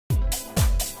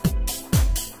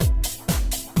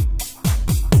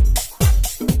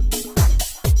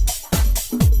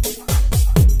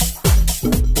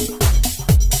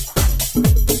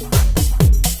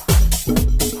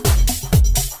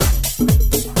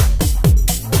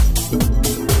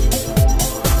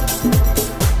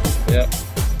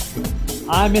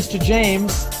I'm Mr.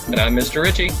 James. And I'm Mr.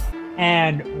 Ritchie.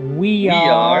 And we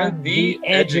are the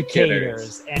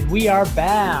educators. And we are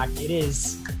back. It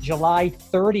is July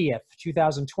 30th,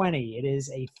 2020. It is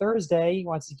a Thursday.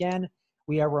 Once again,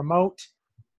 we are remote.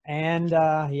 And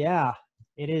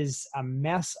it is a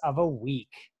mess of a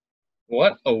week.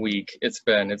 What a week it's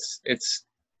been. It's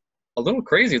a little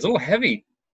crazy. It's a little heavy.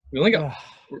 We only got,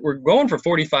 we're going for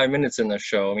 45 minutes in this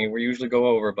show. I mean, we usually go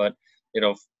over, but,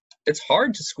 it's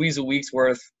hard to squeeze a week's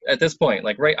worth at this point.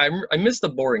 Like, right, I miss the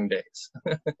boring days.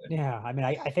 Yeah, I mean,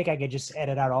 I think I could just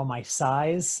edit out all my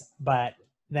sighs, but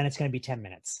then it's going to be 10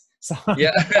 minutes. So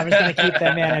yeah. I'm just going to keep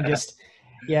them in and just,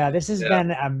 this has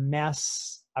been a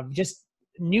mess of just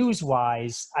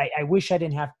news-wise. I wish I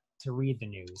didn't have to read the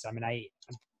news. I mean, I'm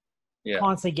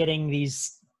constantly getting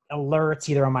these alerts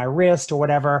either on my wrist or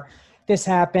whatever. This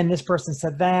happened. This person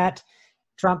said that.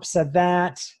 Trump said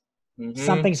that. Mm-hmm.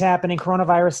 Something's happening.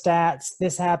 Coronavirus stats.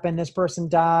 This happened. This person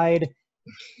died.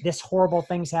 This horrible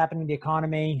thing's happening in the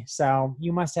economy. So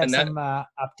you must have some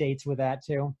updates with that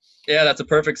too. Yeah, that's a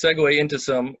perfect segue into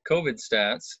some COVID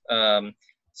stats.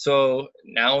 So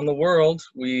now in the world,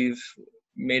 we've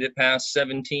made it past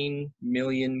 17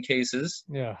 million cases.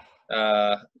 Yeah.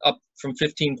 Up from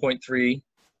 15.3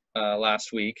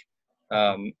 last week.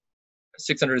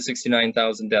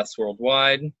 669,000 deaths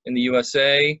worldwide. In the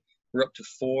USA, we're up to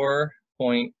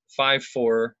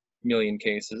 4.54 million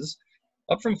cases,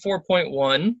 up from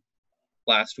 4.1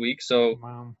 last week. So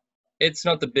It's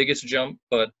not the biggest jump,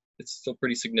 but it's still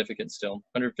pretty significant still.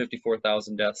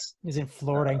 154,000 deaths. Isn't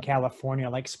Florida and California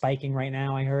like spiking right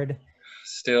now, I heard?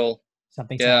 Still.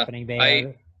 Something's happening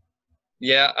there.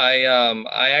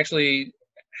 I actually,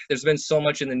 there's been so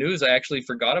much in the news, I actually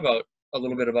forgot about a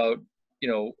little bit about,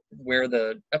 where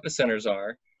the epicenters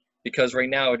are, because right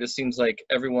now it just seems like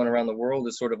everyone around the world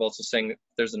is sort of also saying that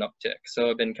there's an uptick. So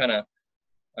I've been kind of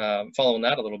following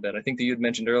that a little bit. I think that you had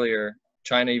mentioned earlier,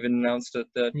 China even announced that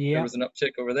there was an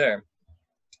uptick over there.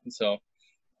 And so,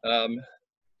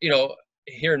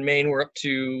 here in Maine, we're up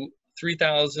to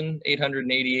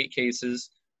 3,888 cases.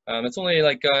 It's only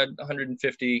like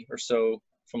 150 or so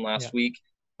from last week.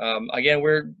 Again,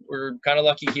 we're kind of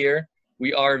lucky here.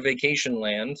 We are vacation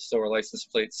land, so our license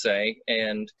plates say,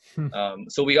 and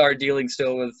so we are dealing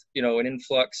still with an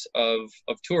influx of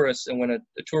tourists. And when a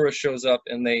tourist shows up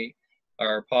and they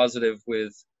are positive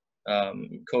with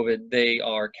COVID, they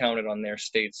are counted on their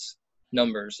state's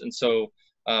numbers, and so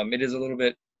it is a little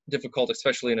bit difficult,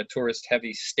 especially in a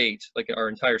tourist-heavy state. Like our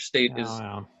entire state is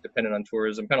dependent on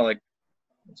tourism, kind of like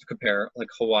to compare like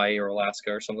Hawaii or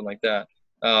Alaska or something like that.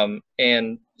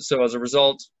 And so as a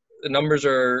result, the numbers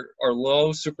are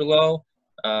low, super low,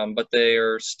 but they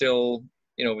are still,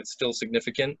 it's still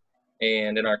significant.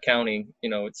 And in our county,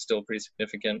 it's still pretty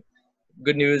significant.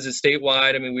 Good news is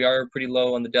statewide. I mean, we are pretty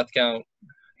low on the death count. I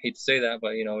hate to say that,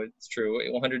 but it's true.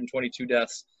 122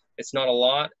 deaths. It's not a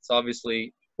lot. It's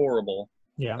obviously horrible.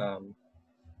 Yeah.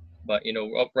 But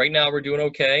right now we're doing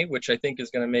okay, which I think is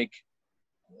going to make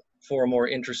for a more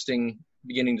interesting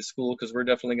beginning to school, because we're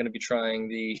definitely going to be trying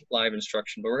the live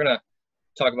instruction. But we're going to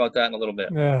talk about that in a little bit.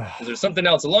 There's something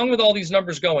else along with all these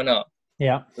numbers going up.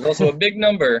 Yeah. There's also a big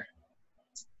number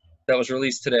that was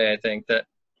released today, I think, that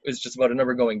is just about a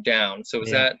number going down. So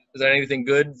is that anything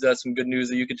good? Is that some good news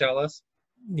that you could tell us?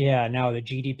 Yeah, no, the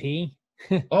GDP.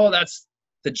 Oh, that's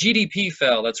the GDP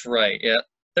fell. That's right. Yeah.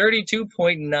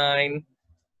 32.9.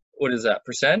 What is that?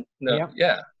 Percent? No. Yep.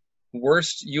 Yeah.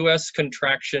 Worst U.S.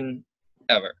 contraction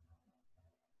ever.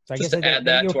 So I guess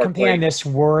you're comparing this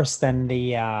worse than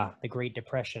the Great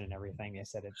Depression and everything. They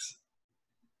said it's.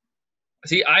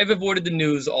 See, I've avoided the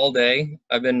news all day.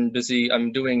 I've been busy.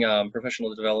 I'm doing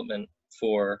professional development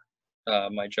for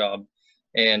my job,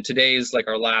 and today is like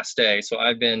our last day. So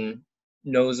I've been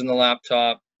nose in the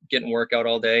laptop, getting work out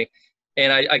all day,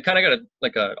 and I kind of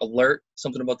got a alert,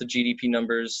 something about the GDP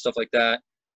numbers, stuff like that.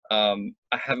 I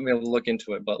haven't been able to look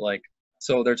into it, but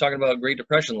so they're talking about Great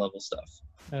Depression level stuff.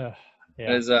 Yeah.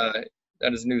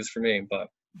 That is news for me, but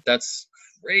that's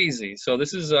crazy. So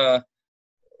this is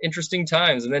interesting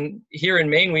times. And then here in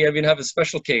Maine, we even have a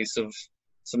special case of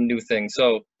some new things.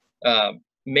 So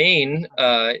Maine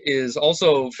is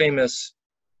also famous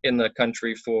in the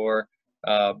country for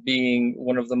being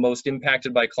one of the most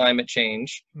impacted by climate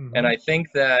change. Mm-hmm. And I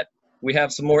think that we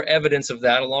have some more evidence of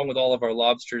that, along with all of our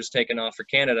lobsters taken off for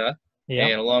Canada,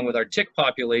 and along with our tick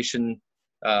population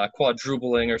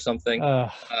quadrupling or something.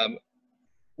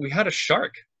 We had a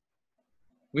shark.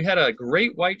 We had a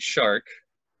great white shark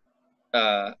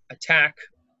attack.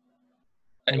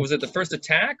 Was it the first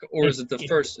attack, or is it the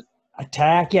first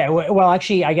attack? Yeah. Well,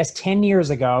 actually, I guess 10 years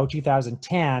ago,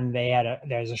 2010,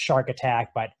 there's a shark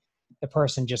attack, but the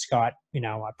person just got,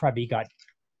 probably got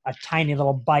a tiny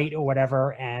little bite or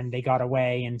whatever, and they got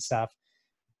away and stuff.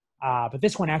 But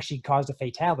this one actually caused a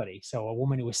fatality. So a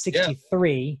woman who was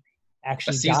 63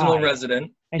 actually a seasonal died,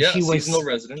 resident. and a seasonal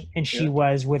resident. And she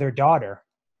was with her daughter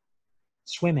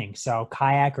swimming. So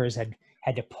kayakers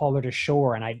had to pull her to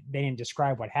shore, and they didn't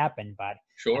describe what happened, but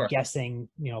I'm guessing,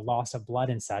 loss of blood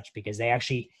and such, because they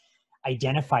actually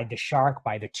identified the shark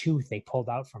by the tooth they pulled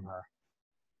out from her.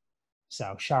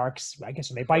 So sharks, I guess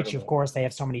when they bite you, of course, they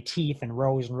have so many teeth and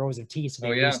rows of teeth, so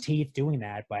they lose teeth doing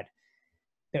that. But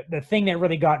the thing that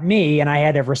really got me, and I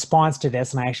had a response to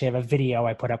this, and I actually have a video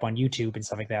I put up on YouTube and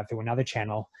stuff like that through another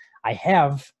channel I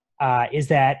have, is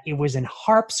that it was in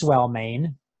Harpswell,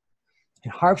 Maine.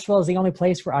 And Harpswell is the only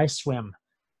place where I swim.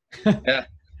 Yeah.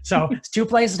 So it's 2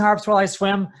 places in Harpswell I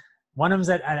swim. One of them's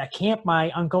at a camp my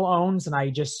uncle owns, and I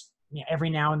just, every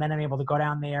now and then I'm able to go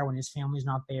down there when his family's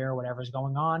not there, whatever's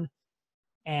going on.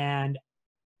 And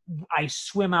I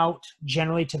swim out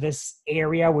generally to this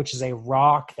area, which is a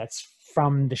rock that's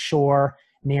from the shore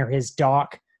near his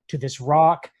dock to this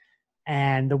rock.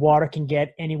 And the water can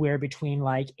get anywhere between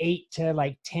like 8 to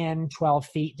like 10, 12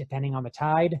 feet, depending on the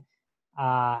tide.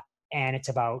 And it's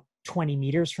about 20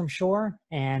 meters from shore.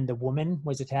 And the woman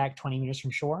was attacked 20 meters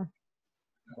from shore.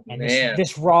 Oh, and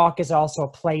this rock is also a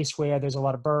place where there's a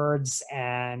lot of birds.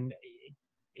 And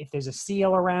if there's a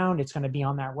seal around, it's going to be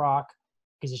on that rock,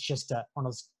 because it's just one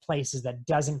of those places that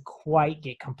doesn't quite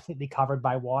get completely covered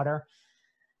by water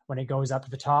when it goes up to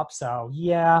the top. So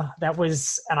yeah, that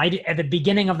was, and I did, at the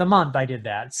beginning of the month, I did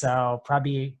that. So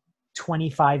probably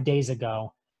 25 days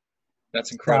ago.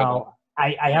 That's incredible. So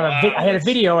I had a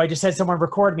video. I just had someone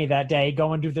record me that day,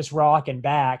 go and do this rock and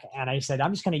back. And I said,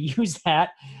 I'm just going to use that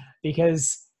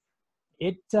because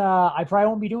I probably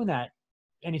won't be doing that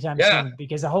anytime soon,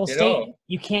 because the whole state,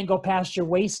 you can't go past your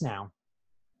waist now.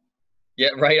 Yeah,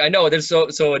 right. I know there's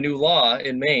so a new law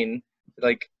in Maine,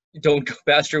 like don't go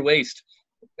past your waist.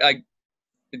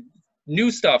 New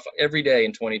stuff every day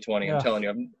in 2020. I'm telling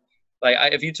you.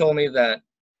 If you told me that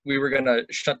we were gonna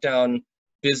shut down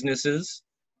businesses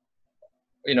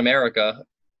in America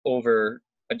over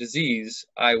a disease,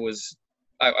 I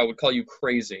would call you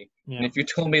crazy. Yeah. And if you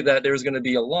told me that there was going to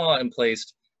be a law in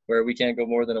place where we can't go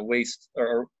more than a waist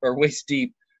or waist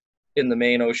deep in the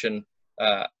Maine Ocean,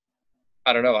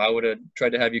 I don't know. I would have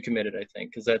tried to have you committed, I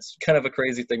think, because that's kind of a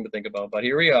crazy thing to think about. But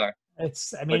here we are.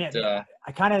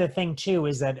 I kind of the thing too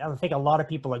is that I think a lot of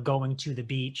people are going to the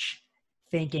beach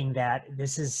thinking that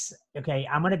this is okay.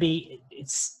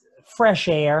 It's fresh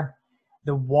air.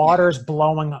 The water's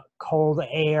blowing cold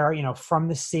air, from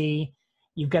the sea.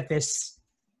 You've got this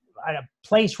a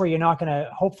place where you're not going to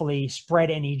hopefully spread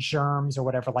any germs or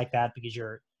whatever like that, because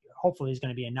hopefully there's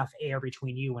going to be enough air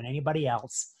between you and anybody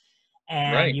else.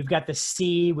 And you've got the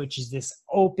sea, which is this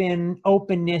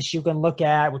openness you can look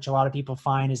at, which a lot of people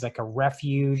find is like a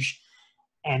refuge,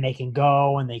 and they can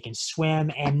go and they can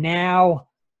swim. And now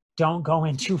don't go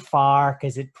in too far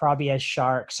because it probably has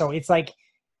sharks. So it's like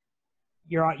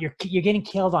you're getting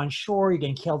killed on shore, you're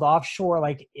getting killed offshore.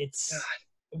 Like it's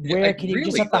where can you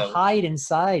just have to hide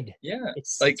inside? Yeah,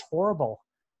 it's horrible.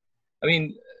 I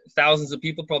mean, thousands of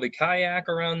people probably kayak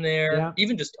around there. Yeah.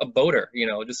 Even just a boater,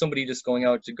 just somebody just going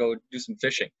out to go do some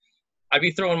fishing. I'd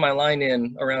be throwing my line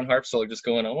in around Harpswell, just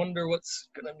going, I wonder what's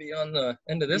going to be on the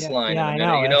end of this line in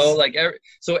a minute.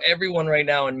 So everyone right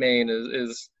now in Maine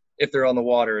is, if they're on the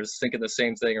water, is thinking the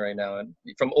same thing right now. And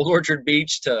from Old Orchard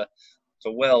Beach to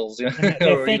Wells, they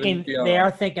are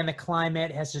thinking the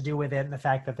climate has to do with it, and the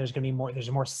fact that there's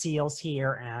more seals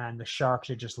here, and the sharks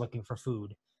are just looking for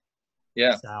food.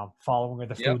 Yeah. So following where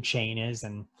the food chain is,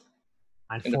 and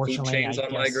unfortunately, and the food chain's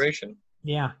on migration.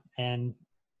 Yeah, and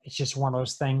it's just one of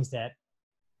those things that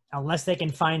unless they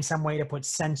can find some way to put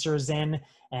sensors in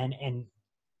and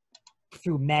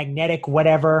through magnetic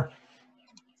whatever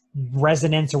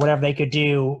resonance or whatever they could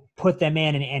do, put them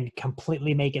in and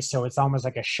completely make it so it's almost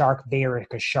like a shark barrier,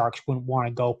 because sharks wouldn't want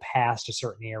to go past a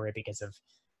certain area because of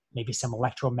maybe some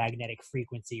electromagnetic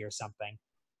frequency or something.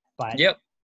 But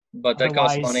but that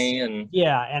costs money, and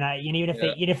even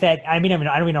if that, I don't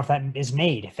even know if that is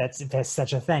made, if that's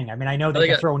such a thing. I mean, I know they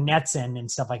can throw nets in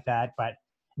and stuff like that, but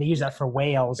they use that for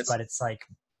whales. But it's like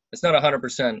it's not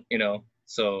 100%,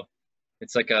 so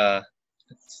it's like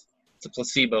it's a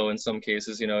placebo in some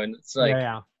cases, and it's like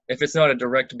if it's not a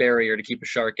direct barrier to keep a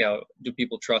shark out, do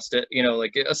people trust it?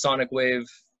 Like a sonic wave,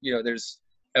 there's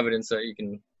evidence that you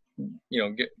can,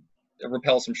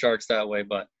 repel some sharks that way,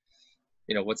 but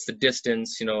what's the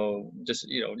distance, just,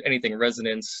 anything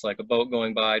resonance, like a boat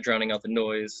going by, drowning out the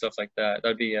noise, stuff like that.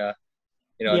 That'd be, I'd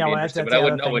be interested, but I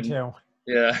wouldn't too.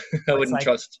 Yeah, I wouldn't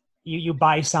trust you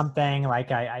buy something,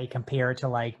 like I compare it to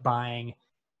like buying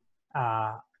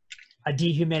a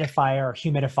dehumidifier or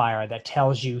humidifier that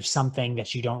tells you something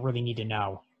that you don't really need to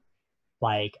know.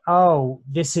 Like, oh,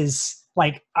 this is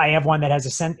like, I have one that has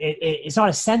it's not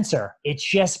a sensor. It's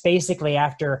just basically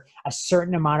after a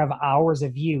certain amount of hours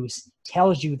of use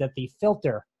tells you that the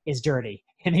filter is dirty.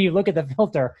 And then you look at the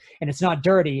filter and it's not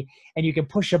dirty, and you can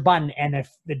push a button and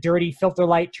the dirty filter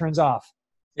light turns off.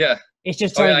 Yeah. It's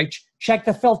just telling you, check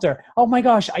the filter. Oh my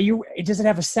gosh, does it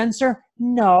have a sensor?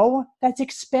 No, that's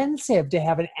expensive to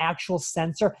have an actual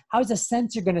sensor. How is a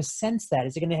sensor going to sense that?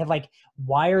 Is it going to have like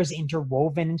wires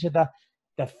interwoven into the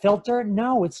filter?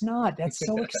 No, it's not. That's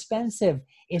so expensive.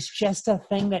 It's just a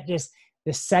thing that just,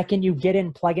 the second you get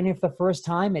in, plug it in for the first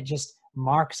time, it just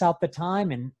marks out the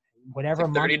time, and whatever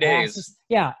like 30 month days. passes.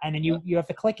 Yeah, and then you have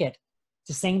to click it. It's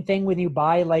the same thing when you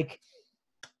buy, like,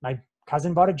 my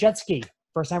cousin bought a jet ski.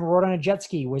 First time I rode on a jet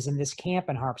ski was in this camp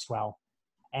in Harpswell.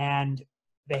 And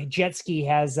the jet ski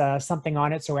has something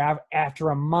on it. So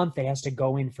after a month, it has to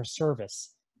go in for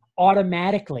service.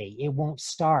 Automatically, it won't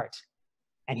start.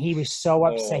 And he was so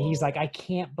upset. He's like, I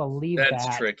can't believe that's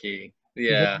that. tricky.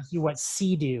 Yeah. See what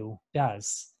Sea-Doo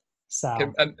does. So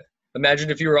imagine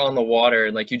if you were on the water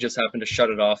and like you just happened to shut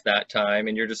it off that time,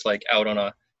 and you're just like out on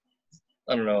a,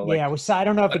 I don't know. Like, yeah, I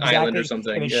don't know if exactly or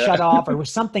something. If it shut off, or it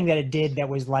was something that it did that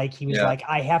was like, he was like,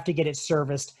 I have to get it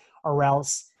serviced, or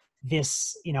else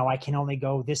this, I can only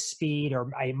go this speed,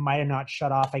 or I might have not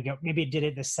shut off. Maybe it did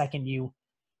it the second you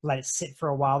let it sit for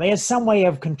a while. They have some way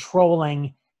of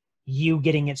controlling you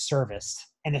getting it serviced.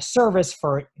 And the service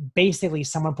for basically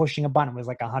someone pushing a button was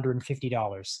like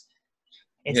 $150.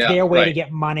 It's their way to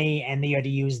get money, and they had to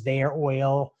use their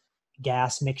oil,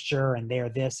 gas mixture, and their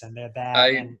this and their that.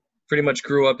 And pretty much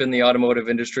grew up in the automotive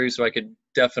industry, so I could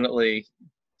definitely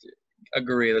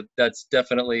agree that that's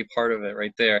definitely part of it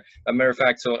right there. As a matter of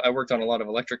fact, so I worked on a lot of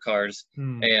electric cars,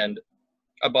 and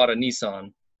I bought a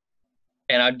Nissan,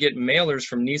 and I'd get mailers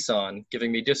from Nissan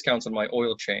giving me discounts on my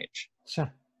oil change,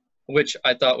 which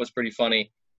I thought was pretty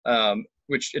funny.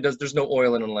 Which there's no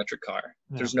oil in an electric car.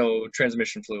 No. There's no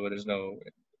transmission fluid. There's no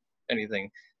anything.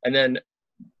 And then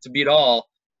to beat all,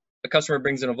 a customer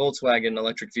brings in a Volkswagen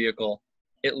electric vehicle.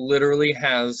 It literally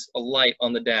has a light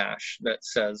on the dash that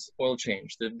says oil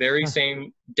change. The very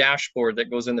same dashboard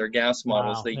that goes in their gas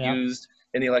models they used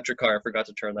in the electric car. I forgot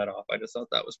to turn that off. I just thought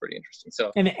that was pretty interesting.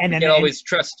 So you can always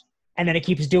trust. And then it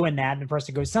keeps doing that, and the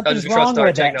person goes, something's wrong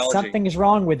with it. Something is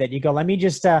wrong with it. You go, let me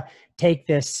just take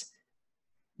this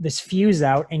fuse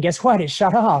out, and guess what? It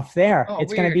shut off there.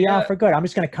 It's going to be out for good. I'm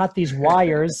just going to cut these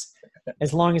wires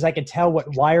as long as I can tell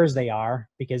what wires they are,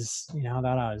 because you know how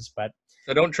that is. But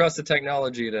so don't trust the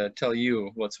technology to tell you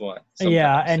what's what.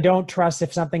 Yeah, and don't trust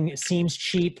if something seems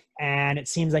cheap and it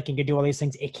seems like it can do all these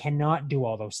things. It cannot do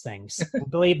all those things.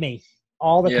 Believe me,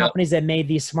 all the companies that made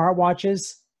these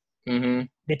smartwatches,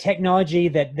 the technology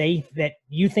that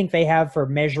you think they have for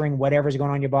measuring whatever's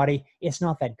going on in your body, it's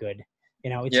not that good.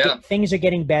 Things are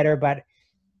getting better, but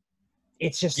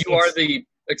it's just you are the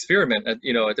experiment at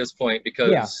this point,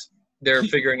 because they're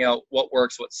figuring out what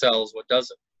works, what sells, what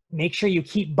doesn't. Make sure you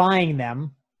keep buying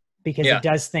them, because it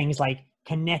does things like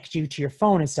connect you to your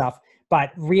phone and stuff.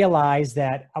 But realize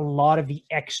that a lot of the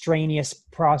extraneous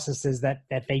processes that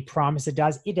they promise it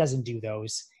doesn't do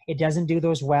those. It doesn't do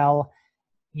those well.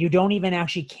 You don't even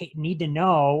actually need to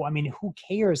know. I mean, who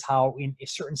cares how in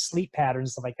certain sleep patterns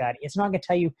and stuff like that? It's not going to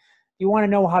tell you. You want to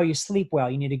know how you sleep well,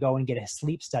 you need to go and get a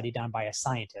sleep study done by a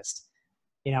scientist.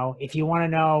 If you want to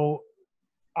know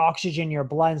oxygen in your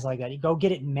blood and stuff like that, you go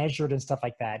get it measured and stuff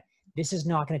like that. This is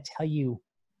not going to tell you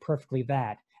perfectly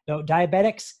that. Though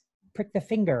diabetics, prick the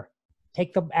finger,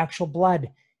 take the actual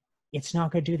blood. It's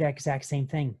not going to do that exact same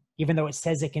thing, even though it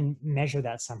says it can measure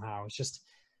that somehow. It's just,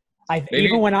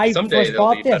 even when I first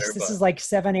bought this is like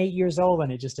 7-8 years old,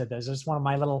 and it just did this. It's just one of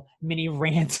my little mini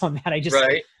rants on that.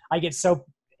 I get so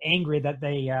angry that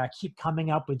they keep coming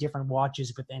up with different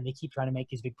watches, but then they keep trying to make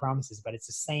these big promises, but it's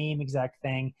the same exact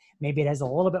thing. Maybe it has a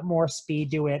little bit more speed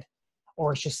to it,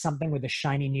 or it's just something with a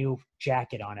shiny new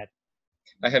jacket on it.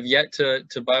 I have yet to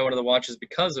buy one of the watches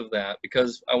because of that,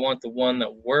 because I want the one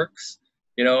that works,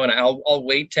 and I'll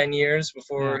wait 10 years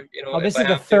before, this is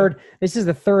the third. This is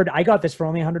the third. I got this for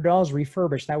only $100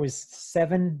 refurbished. That was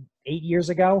 7-8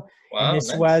 years ago. Wow, and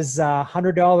this was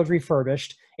 $100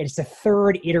 refurbished. It's the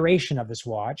third iteration of this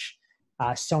watch,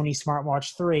 Sony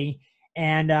Smartwatch 3.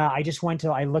 And I just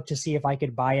I looked to see if I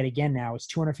could buy it again now.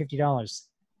 It's $250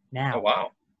 now. Oh,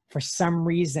 wow. For some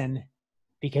reason,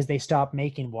 because they stopped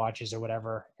making watches or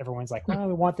whatever, everyone's like, well,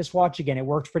 we want this watch again. It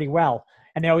worked pretty well.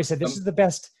 And they always said, this is the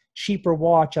best, cheaper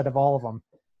watch out of all of them.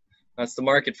 That's the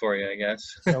market for you, I guess.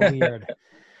 So weird.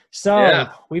 So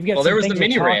we've got there some was the things to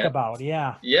mini talk rant. about.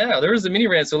 Yeah. Yeah, there was the mini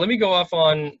rant. So let me go off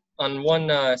on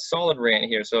one solid rant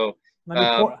here. So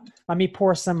Let me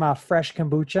pour some fresh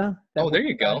kombucha that there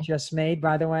you go. just made,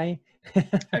 by the way.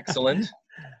 Excellent.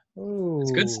 Ooh,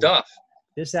 it's good stuff.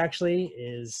 This actually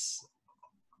is.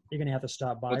 You're gonna have to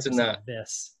stop by What's for in some that? of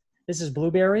this. This is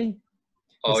blueberry.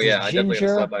 Oh this yeah, I definitely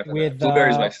gotta stop by for that.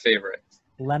 Blueberry's my favorite.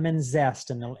 Lemon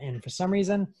zest, and for some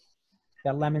reason,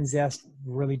 that lemon zest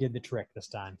really did the trick this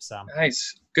time. So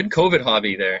nice, good COVID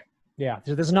hobby there. Yeah,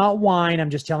 so there's not wine. I'm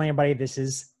just telling everybody this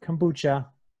is kombucha.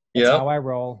 That's how I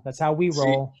roll. That's how we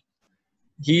roll.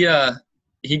 He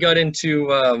got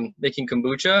into making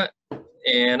kombucha,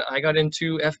 and I got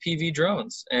into FPV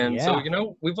drones. And so,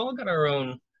 we've all got our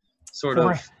own sort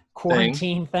of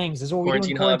quarantine things. This is what we do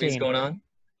in quarantine. Hobbies going on.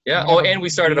 Yeah. Oh, and we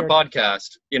started a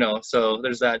podcast, so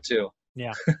there's that too.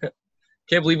 Yeah.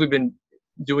 Can't believe we've been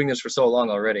doing this for so long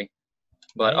already.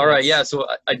 But all right, yeah. So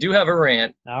I do have a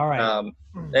rant. All right.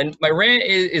 And my rant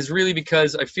is really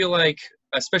because I feel like,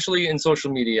 especially in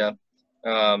social media,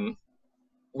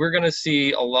 we're gonna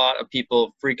see a lot of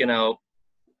people freaking out,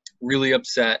 really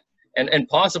upset, and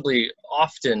possibly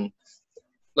often,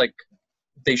 like,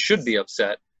 they should be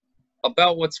upset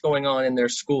about what's going on in their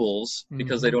schools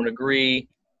because they don't agree,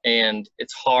 and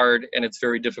it's hard and it's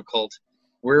very difficult.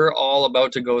 We're all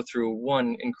about to go through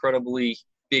one incredibly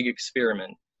big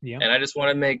experiment. Yeah. And I just want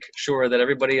to make sure that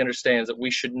everybody understands that we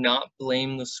should not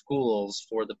blame the schools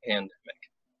for the pandemic.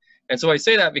 And so I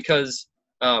say that because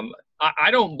I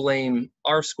don't blame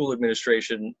our school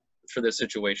administration for this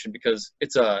situation, because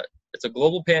it's a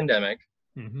global pandemic,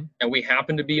 and we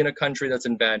happen to be in a country that's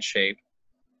in bad shape,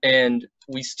 and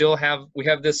we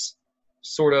have this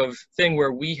sort of thing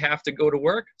where we have to go to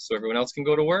work so everyone else can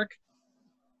go to work.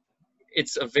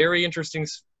 It's a very interesting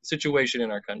situation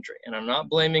in our country, and I'm not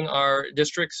blaming our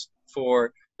districts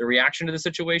for the reaction to the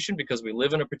situation, because we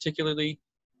live in a particularly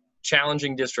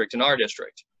challenging district in our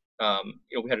district.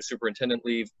 We had a superintendent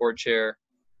leave, board chair,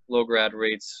 low grad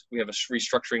rates. We have a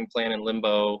restructuring plan in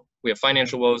limbo. We have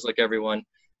financial woes like everyone.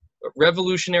 But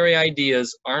revolutionary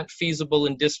ideas aren't feasible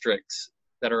in districts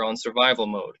that are on survival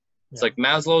mode. It's like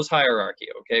Maslow's hierarchy,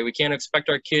 okay? We can't expect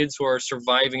our kids who are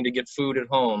surviving to get food at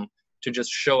home to just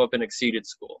show up and exceed at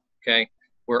school, okay?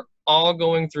 We're all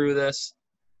going through this.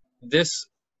 This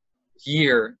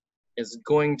year is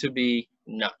going to be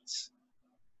nuts.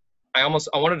 I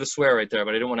wanted to swear right there,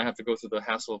 but I didn't want to have to go through the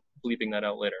hassle of bleeping that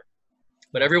out later.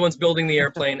 But everyone's building the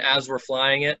airplane as we're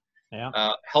flying it.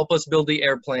 Yeah. Help us build the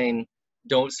airplane.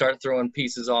 Don't start throwing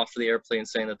pieces off the airplane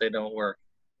saying that they don't work.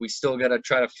 We still got to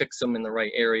try to fix them in the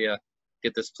right area,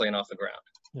 get this plane off the ground.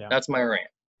 Yeah. That's my rant.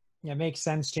 Yeah, it makes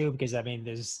sense too, because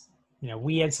there's,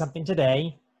 we had something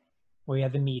today. We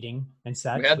had the meeting and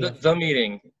such. We had the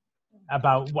meeting.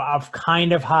 Of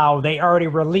kind of how they already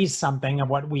released something of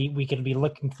what we could be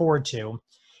looking forward to.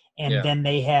 And then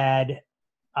they had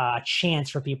a chance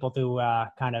for people to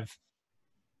kind of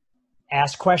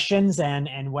ask questions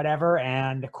and whatever.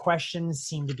 And the questions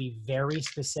seem to be very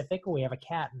specific. We have a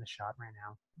cat in the shot right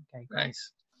now. Okay.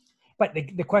 Nice. But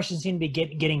the questions seem to be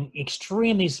getting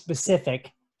extremely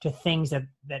specific to things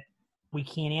that we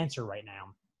can't answer right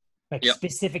now. Like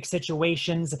specific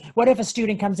situations. What if a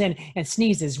student comes in and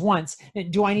sneezes once?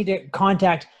 Do I need to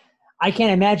contact? I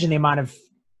can't imagine the amount of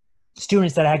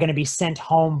students that are going to be sent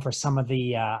home for some of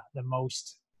the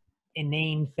most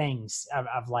inane things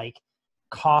of like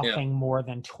coughing more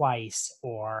than twice,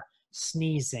 or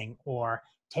sneezing, or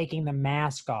taking the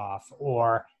mask off,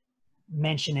 or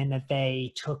mentioning that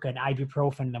they took an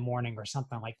ibuprofen in the morning or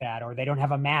something like that, or they don't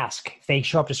have a mask. If they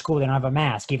show up to school, they don't have a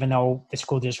mask, even though the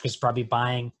school district is probably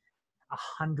buying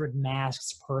 100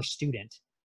 masks per student.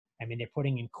 I mean, they're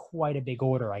putting in quite a big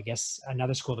order. I guess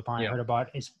another school department I heard about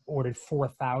is ordered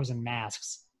 4,000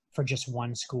 masks for just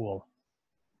one school.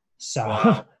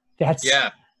 So that's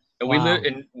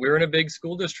and we're in a big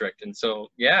school district, and so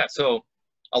so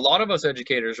a lot of us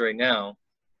educators right now,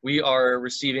 we are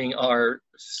receiving our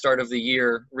start of the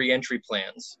year reentry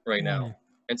plans right now,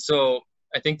 and so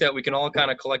I think that we can all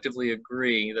kind of collectively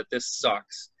agree that this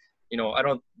sucks.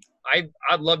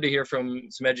 I'd love to hear from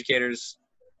some educators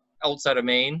outside of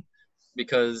Maine,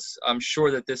 because I'm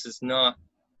sure that this is not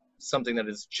something that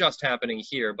is just happening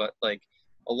here, but like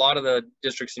a lot of the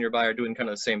districts nearby are doing kind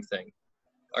of the same thing.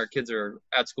 Our kids are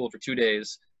at school for 2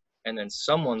 days, and then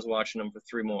someone's watching them for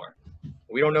 3 more.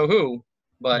 We don't know who,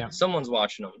 but someone's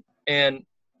watching them. And,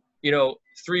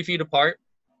 3 feet apart,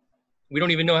 we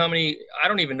don't even know how many. I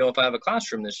don't even know if I have a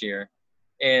classroom this year.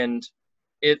 And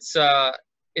it's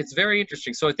very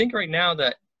interesting. So I think right now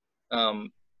that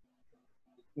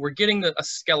we're getting a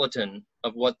skeleton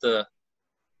of what the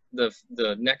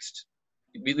next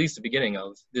at least the beginning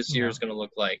of this year is going to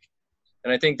look like.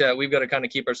 And I think that we've got to kind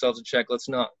of keep ourselves in check. Let's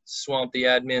not swamp the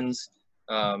admins.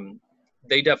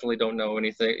 They definitely don't know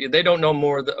anything. They don't know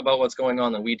more about what's going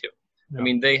on than we do. No. I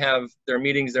mean, they have their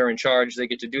meetings, they're in charge, they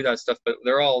get to do that stuff, but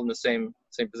they're all in the same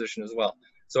position as well.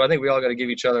 So I think we all got to give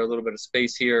each other a little bit of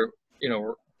space here. You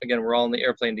know, we're all in the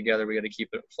airplane together. We got to keep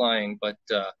it flying. But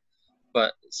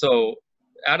so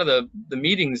out of the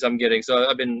meetings I'm getting, so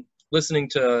I've been listening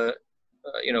to,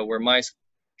 where my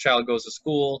child goes to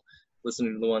school,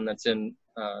 listening to the one that's in,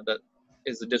 that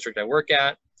is the district I work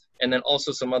at, and then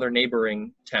also some other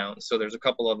neighboring towns. So there's a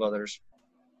couple of others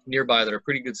nearby that are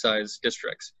pretty good sized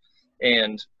districts.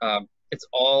 And it's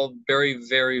all very,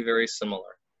 very, very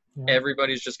similar. Yeah.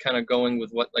 Everybody's just kind of going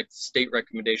with what like state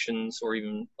recommendations or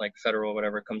even like federal,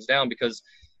 whatever comes down, because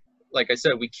like I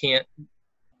said,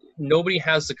 nobody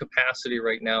has the capacity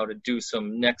right now to do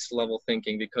some next level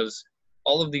thinking, because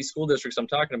all of these school districts I'm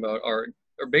talking about are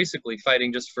basically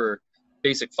fighting just for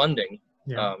basic funding.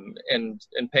 Yeah. And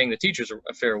paying the teachers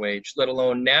a fair wage, let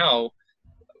alone now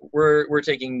we're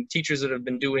taking teachers that have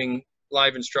been doing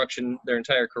live instruction their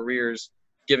entire careers,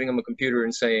 giving them a computer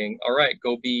and saying, all right,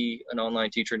 go be an online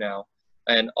teacher now.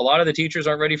 And a lot of the teachers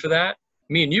aren't ready for that.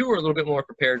 Me and you were a little bit more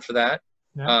prepared for that.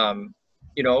 Yeah.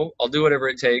 I'll do whatever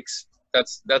it takes.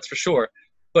 That's for sure.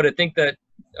 But I think that,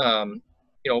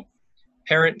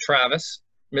 parent Travis,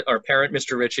 or parent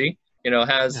Mr. Ritchie,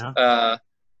 has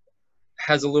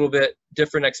a little bit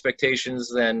different expectations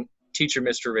than teacher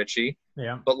Mr. Ritchie.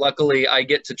 Yeah. But luckily I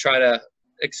get to try to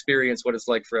experience what it's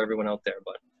like for everyone out there.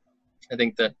 But I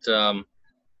think that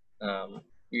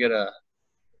we gotta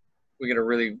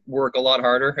really work a lot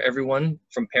harder, everyone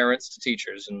from parents to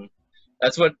teachers. And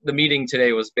that's what the meeting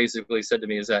today was basically said to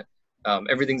me, is that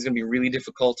everything's gonna be really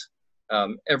difficult.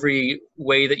 Every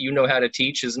way that you know how to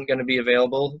teach isn't gonna be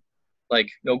available, like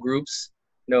no groups,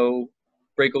 no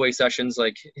breakaway sessions,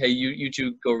 like, hey, you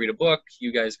two go read a book,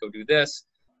 you guys go do this.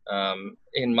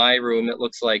 In my room, it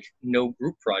looks like no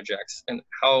group projects, and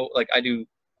how, like, I do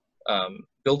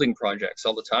building projects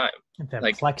all the time.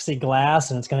 Like plexiglass,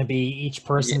 and it's going to be each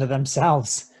person to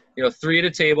themselves. 3 at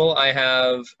a table. I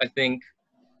have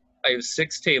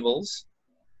 6 tables,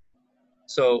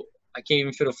 so I can't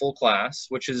even fit a full class,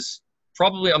 which is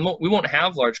probably, we won't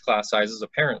have large class sizes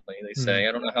apparently, they say.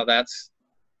 I don't know how that's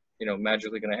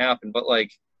magically going to happen, but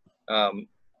like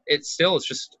it's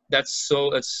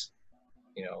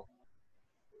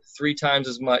 3 times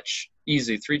as much,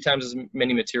 3 times as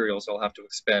many materials I'll have to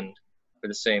expend for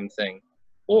the same thing.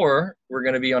 Or we're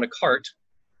going to be on a cart,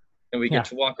 and we get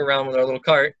to walk around with our little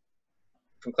cart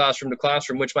from classroom to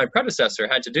classroom, which my predecessor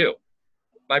had to do.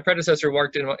 My predecessor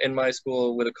worked in my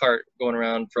school with a cart going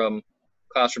around from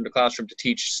classroom to classroom to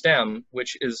teach STEM,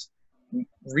 which is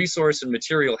resource and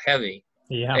material heavy.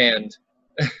 Yeah.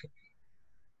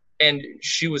 And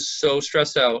she was so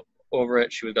stressed out over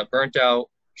it. She got burnt out.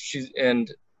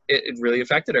 It really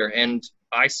affected her. And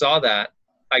I saw that.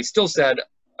 I still said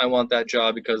I want that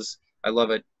job because I love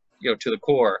it, to the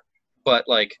core. But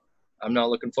like, I'm not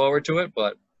looking forward to it,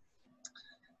 but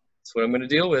that's what I'm going to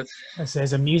deal with.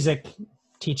 As a music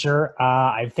teacher,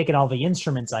 I'm thinking all the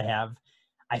instruments I have.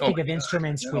 I think of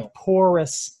instruments with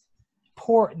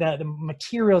the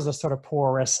materials are sort of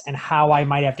porous, and how I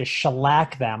might have to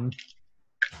shellac them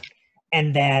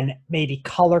and then maybe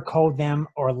color code them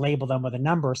or label them with a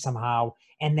number somehow,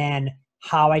 and then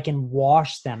how I can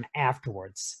wash them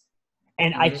afterwards.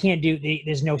 And I can't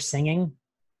there's no singing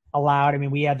allowed. I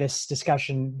mean, we had this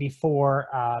discussion before.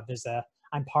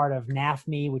 I'm part of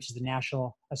NAFME, which is the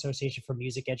National Association for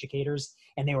Music Educators.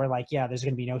 And they were like, yeah, there's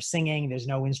going to be no singing. There's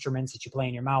no instruments that you play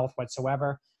in your mouth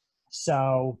whatsoever.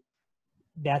 So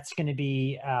that's going to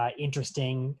be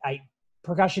interesting.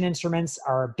 Percussion instruments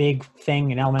are a big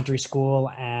thing in elementary school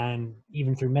and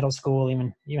even through middle school,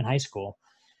 even high school.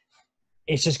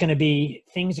 It's just going to be,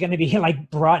 things are going to be like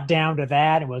brought down to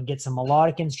that, and we'll get some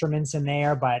melodic instruments in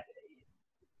there, but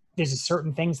there's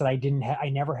certain things that I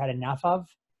never had enough of.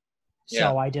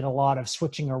 So I did a lot of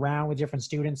switching around with different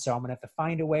students. So I'm going to have to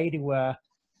find a way to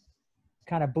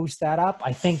kind of boost that up.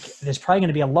 I think there's probably going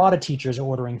to be a lot of teachers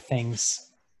ordering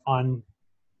things on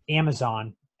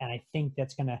Amazon. And I think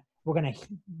we're going to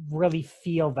really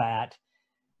feel that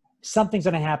something's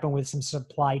going to happen with some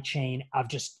supply chain of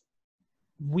just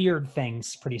weird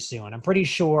things pretty soon. I'm pretty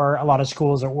sure a lot of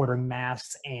schools are ordering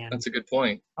masks, and that's a good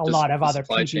point. A lot of other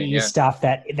PPE stuff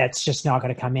that's just not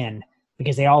going to come in,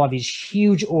 because they all have these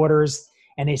huge orders,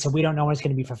 and they said, we don't know when it's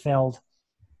going to be fulfilled.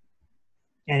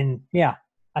 And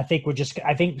I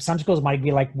think some schools might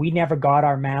be like, we never got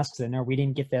our masks in, or we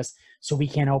didn't get this, so we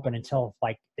can't open until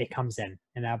like it comes in.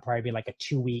 And that'll probably be like a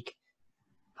 2-week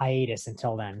hiatus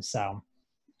until then. So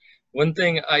One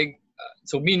thing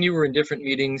so me and you were in different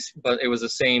meetings, but it was the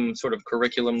same sort of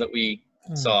curriculum that we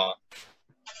saw.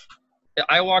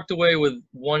 I walked away with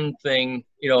one thing,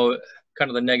 you know, kind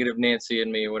of the negative Nancy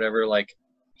in me or whatever, like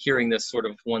hearing this sort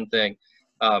of one thing.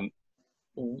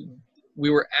 We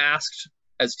were asked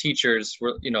as teachers,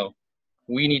 you know,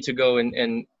 we need to go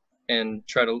and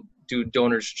try to do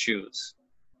donors choose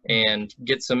and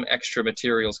get some extra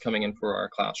materials coming in for our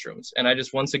classrooms. And I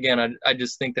just, once again, I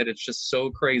just think that it's just so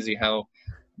crazy how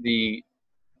the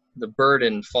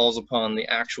burden falls upon the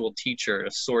actual teacher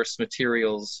to source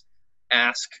materials,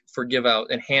 ask for give out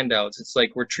and handouts. It's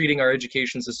like we're treating our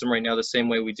education system right now the same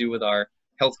way we do with our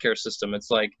healthcare system. It's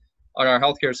like on our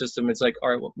healthcare system, it's like, all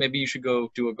right, well, maybe you should go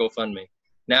do a GoFundMe.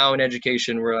 Now in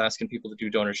education, we're asking people to do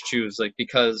donors choose, like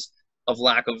because of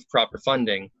lack of proper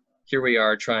funding. Here we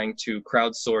are trying to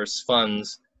crowdsource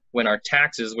funds when our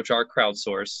taxes, which are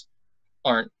crowdsourced,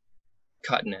 aren't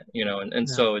cutting it, you know, and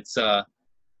so it's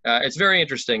very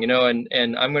interesting, you know, and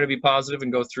I'm going to be positive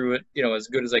and go through it, you know, as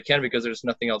good as I can because there's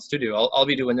nothing else to do. I'll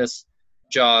be doing this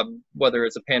job, whether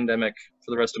it's a pandemic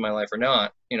for the rest of my life or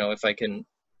not, you know, if I can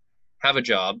have a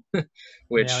job,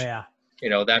 which, you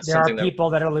know, that's there something are people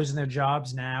that are losing their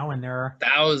jobs now, and there are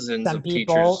thousands some of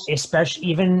people, teachers, especially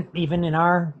even in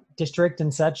our district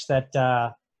and such, that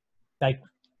like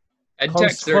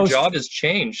EdTech, their job has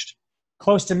changed.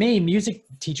 Close to me, music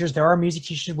teachers, there are music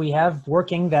teachers we have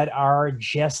working that are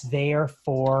just there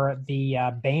for the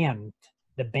band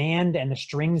and the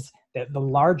strings, the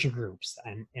larger groups.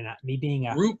 And me being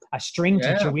a string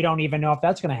teacher, we don't even know if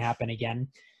that's going to happen again.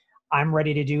 I'm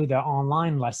ready to do the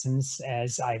online lessons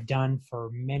as I've done for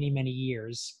many, many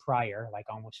years prior,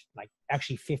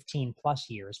 actually 15 plus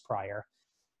years prior.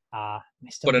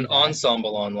 But an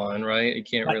ensemble online, right? You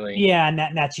can't really. Yeah, and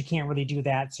that's you can't really do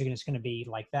that. So it's going to be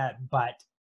like that. But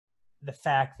the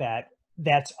fact that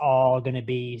that's all going to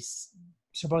be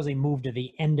supposedly moved to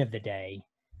the end of the day,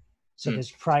 so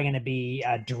there's probably going to be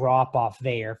a drop off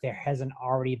there if there hasn't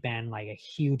already been like a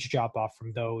huge drop off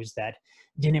from those that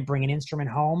didn't bring an instrument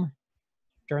home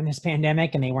during this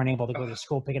pandemic and they weren't able to go to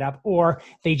school pick it up, or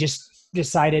they just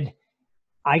decided,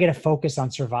 I got to focus on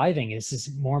surviving. This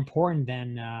is more important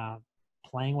than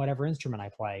playing whatever instrument I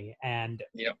play. And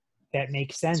that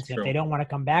makes sense. And if they don't want to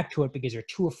come back to it because they're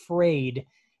too afraid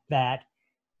that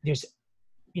there's,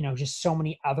 you know, just so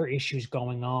many other issues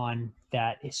going on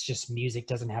that it's just music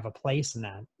doesn't have a place in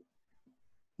that.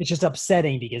 It's just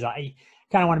upsetting because I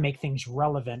kind of want to make things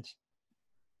relevant.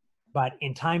 But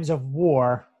in times of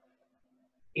war,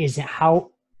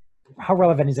 how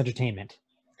relevant is entertainment?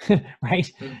 Right?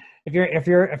 If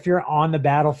you're on the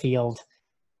battlefield,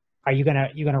 are you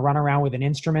gonna run around with an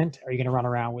instrument? Or are you gonna run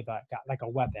around with a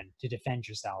weapon to defend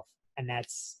yourself? And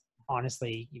that's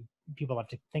honestly, people have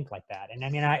to think like that. And I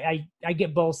mean, I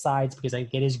get both sides because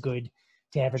it is good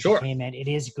to have entertainment. It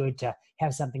is good to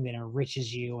have something that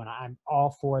enriches you, and I'm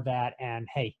all for that. And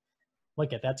hey,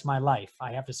 that's my life.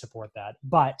 I have to support that.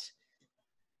 But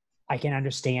I can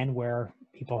understand where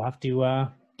people have to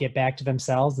get back to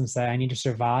themselves and say, I need to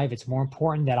survive. It's more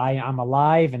important that I'm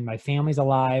alive and my family's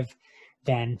alive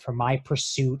than for my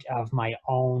pursuit of my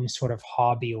own sort of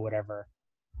hobby or whatever,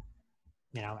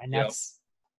 you know, and that's,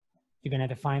 you're going to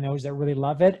have to find those that really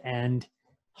love it. And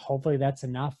hopefully that's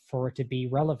enough for it to be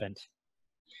relevant.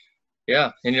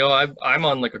 Yeah. And, you know, I'm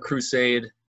on like a crusade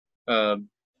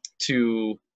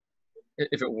to,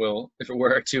 if it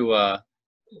were to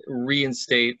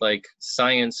reinstate like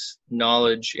science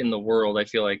knowledge in the world. I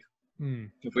feel like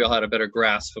if we all had a better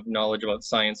grasp of knowledge about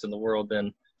science in the world,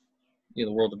 then, you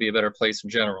know, the world would be a better place in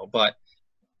general. But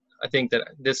I think that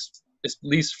this, at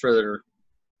least for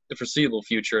the foreseeable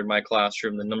future in my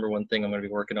classroom, the number one thing I'm going to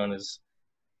be working on is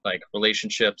like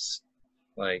relationships,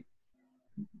 like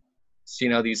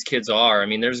seeing how these kids are. I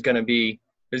mean, there's going to be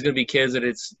kids that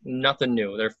it's nothing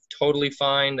new. They're totally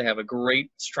fine. They have a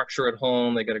great structure at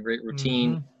home. They got a great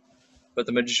routine. But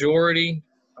the majority,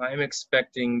 I'm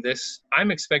expecting this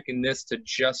to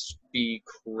just be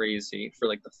crazy for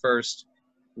like the first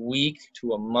week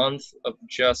to a month of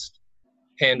just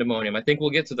pandemonium. I think we'll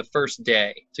get to the first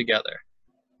day together.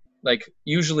 Like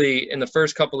usually in the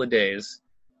first couple of days,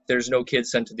 there's no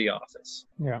kids sent to the office.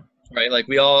 Yeah. Right. Like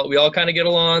we all kind of get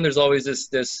along. There's always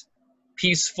this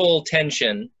peaceful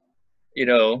tension, you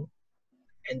know,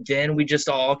 and then we just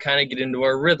all kind of get into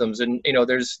our rhythms. And, you know,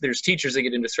 there's teachers that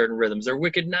get into certain rhythms. They're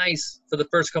wicked nice for the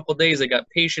first couple of days. They got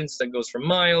patience that goes for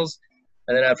miles.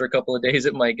 And then after a couple of days,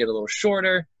 it might get a little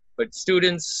shorter. But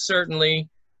students, certainly,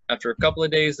 after a couple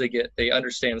of days, they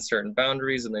understand certain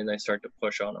boundaries, and then they start to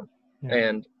push on them. Yeah.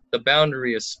 And the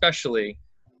boundary, especially,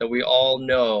 that we all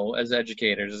know as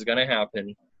educators is going to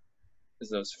happen is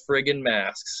those friggin'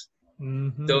 masks.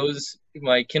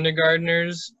 my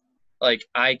kindergartners, like,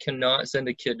 I cannot send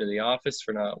a kid to the office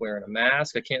for not wearing a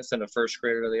mask. I can't send a first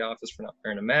grader to the office for not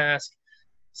wearing a mask.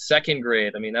 Second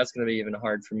grade, I mean, that's going to be even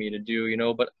hard for me to do, you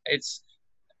know, but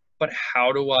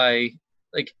how do I,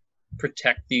 like,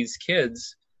 protect these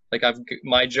kids? Like,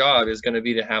 my job is going to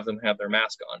be to have them have their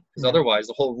mask on, because otherwise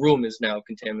the whole room is now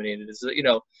contaminated. Is, you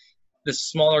know, the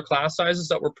smaller class sizes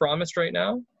that we're promised right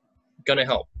now, going to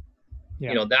help.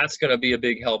 You know, that's going to be a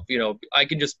big help. You know,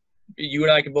 you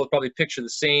and I can both probably picture the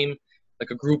same,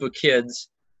 like, a group of kids,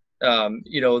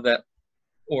 you know, that,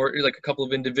 or like a couple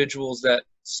of individuals that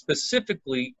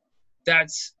specifically,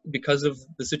 that's because of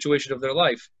the situation of their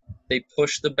life. They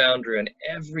push the boundary on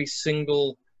every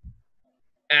single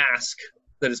ask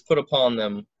that is put upon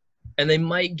them. And they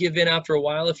might give in after a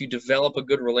while if you develop a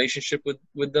good relationship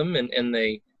with them,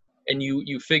 and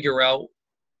you figure out,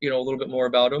 you know, a little bit more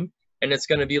about them. And it's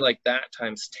going to be like that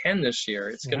times 10 this year.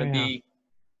 It's going to be,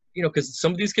 you know, because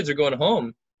some of these kids are going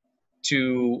home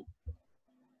to,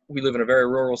 we live in a very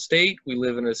rural state. We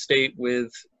live in a state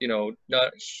with, you know,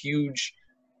 not huge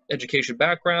education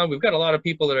background. We've got a lot of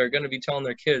people that are going to be telling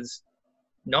their kids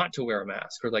not to wear a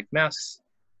mask, or like, masks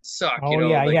suck. Oh, you know,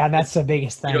 yeah, like, yeah, that's the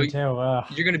biggest thing, you know,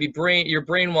 too. You're going to be you're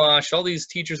brainwashed. All these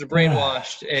teachers are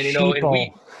brainwashed, and, you know,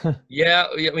 Sheeple. and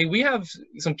I mean, we have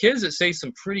some kids that say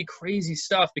some pretty crazy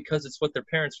stuff because it's what their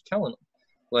parents are telling them.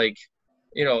 Like,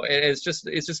 you know, and it's just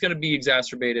going to be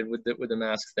exacerbated with the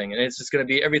mask thing, and it's just going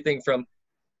to be everything from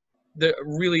the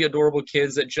really adorable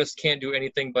kids that just can't do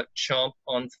anything but chomp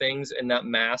on things, and that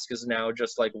mask is now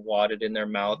just like wadded in their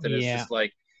mouth, and it's just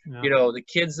like, you know, the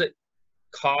kids that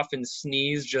cough and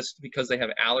sneeze just because they have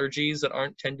allergies that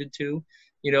aren't tended to,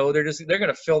 you know, they're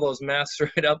gonna fill those masks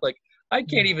right up. Like, I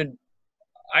can't even,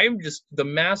 I'm just, the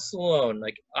masks alone,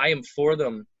 like, I am for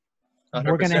them 100%.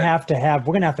 We're gonna have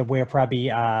to wear probably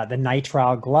the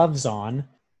nitrile gloves on.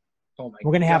 Oh my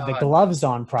We're going to have God. the gloves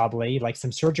on, probably like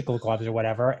some surgical gloves or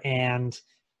whatever, and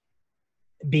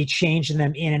be changing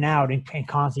them in and out, and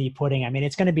constantly putting, I mean,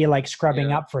 it's going to be like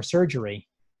scrubbing up for surgery.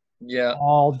 Yeah.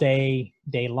 All day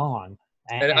long.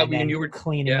 And I mean, then you were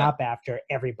cleaning up after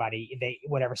everybody,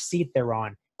 whatever seat they're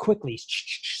on, quickly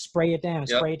spray it down,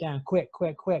 quick.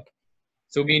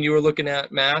 So, me and you were looking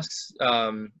at masks.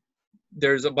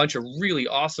 There's a bunch of really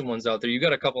awesome ones out there. You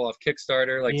got a couple off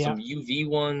Kickstarter, like some UV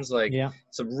ones, like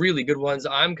some really good ones.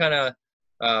 I'm kind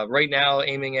of right now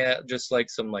aiming at just like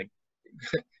some, like,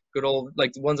 good old,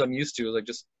 like, the ones I'm used to, like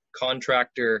just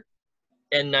contractor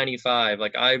N95.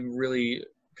 Like, I'm really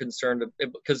concerned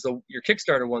because your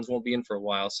Kickstarter ones won't be in for a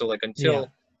while. So, like, until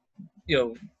you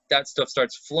know, that stuff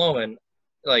starts flowing,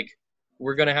 like,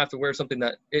 we're gonna have to wear something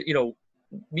that, you know,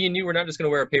 me and you, we're not just going to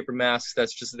wear a paper mask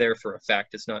that's just there for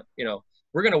effect. It's not, you know,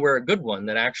 we're going to wear a good one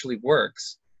that actually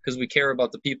works because we care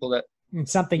about the people that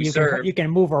something you can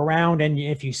move around, and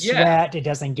if you sweat, it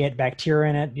doesn't get bacteria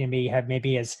in it. You may have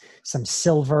as some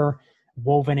silver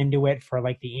woven into it for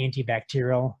like the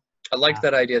antibacterial. I like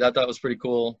that idea. I thought it was pretty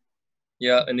cool.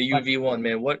 Yeah, and the UV one,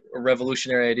 man, what a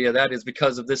revolutionary idea that is,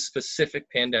 because of this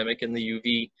specific pandemic and the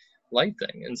UV light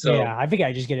thing. And so I think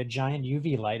I just get a giant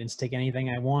UV light and stick anything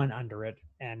I want under it,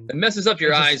 and it messes up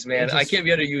your eyes, man. I can't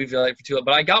be under UV light for too long,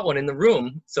 but I got one in the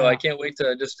room, so I can't wait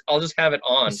to I'll just have it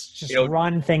on. Just you know,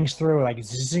 run things through, like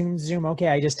zoom. Okay,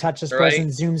 I just touch this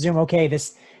person. Zoom. Okay,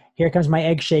 here comes my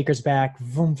egg shakers back.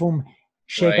 Boom.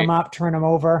 Shake them up, turn them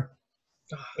over.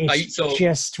 It's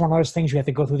just one of those things we have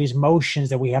to go through these motions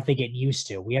that we have to get used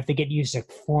to. We have to get used to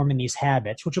forming these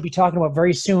habits, which we'll be talking about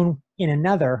very soon in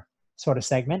another sort of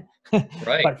segment.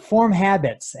 But form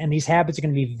habits, and these habits are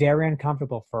going to be very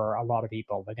uncomfortable for a lot of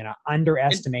people. They're going to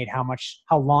underestimate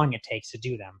how long it takes to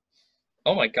do them.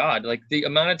 Oh my God, like the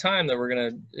amount of time that we're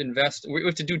going to invest. We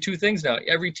have to do two things now.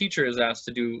 Every teacher is asked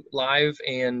to do live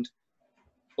and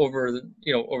over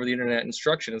the internet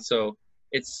instruction. And so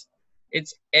it's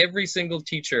every single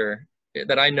teacher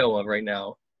that I know of right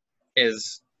now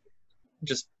is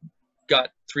just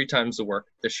got 3 times the work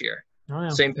this year. Oh, yeah.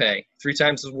 Same pay, 3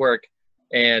 times the work.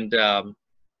 And,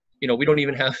 you know, we don't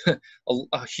even have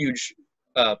a huge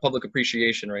public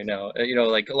appreciation right now. You know,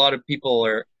 like a lot of people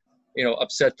are, you know,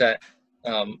 upset that,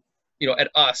 you know, at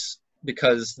us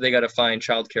because they got to find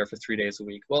childcare for 3 days a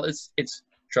week. Well, it's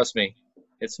trust me,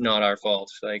 it's not our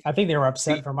fault. Like, I think they were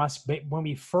upset from us when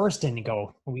we first didn't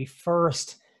go. When we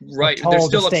first were told they're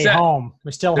still to stay upset. home.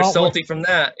 They're salty from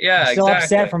that. Yeah, we're still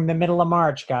exactly. upset from the middle of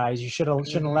March, guys. You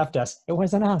shouldn't have left us. It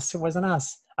wasn't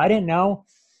us. I didn't know.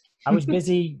 I was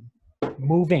busy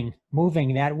moving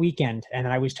that weekend, and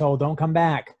I was told don't come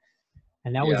back,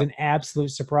 and that was an absolute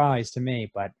surprise to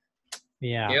me. But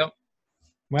Yep.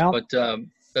 Well, but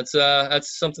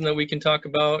that's something that we can talk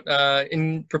about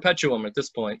in perpetuum at this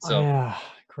point. So yeah,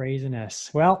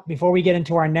 craziness. Well, before we get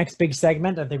into our next big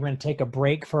segment, I think we're going to take a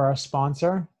break for our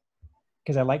sponsor,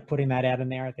 because I like putting that ad in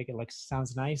there. I think it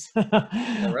sounds nice.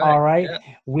 All right. Yeah.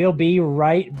 We'll be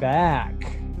right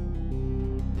back.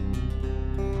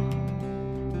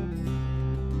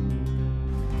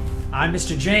 I'm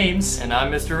Mr. James. And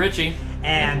I'm Mr. Ritchie.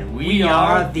 And we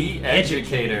are the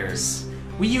educators.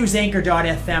 We use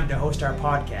Anchor.fm to host our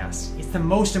podcast. It's the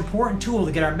most important tool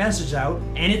to get our message out,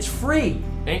 and it's free.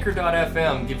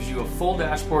 Anchor.fm gives you a full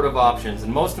dashboard of options,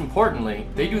 and most importantly,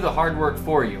 they do the hard work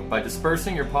for you by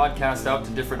dispersing your podcast out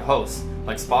to different hosts,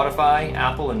 like Spotify,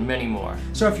 Apple, and many more.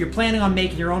 So if you're planning on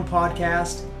making your own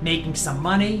podcast, making some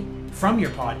money from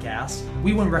your podcast,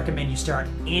 we wouldn't recommend you start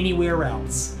anywhere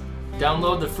else.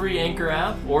 Download the free Anchor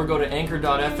app or go to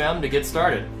anchor.fm to get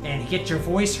started. And get your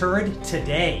voice heard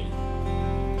today.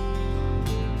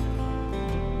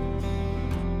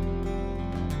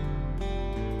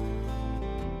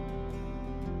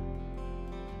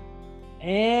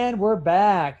 And we're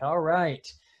back. All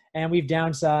right. And we've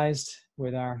downsized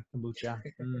with our kombucha.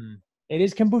 It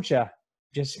is kombucha.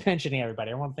 Just mentioning everybody.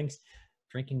 Everyone thinks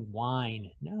drinking wine.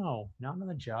 No, not on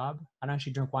the job. I don't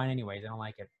actually drink wine anyways. I don't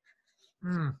like it.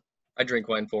 I drink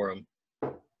wine for him.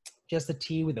 Just a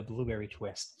tea with a blueberry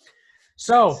twist.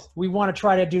 So we want to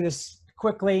try to do this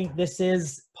quickly. This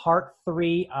is part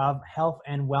 3 of Health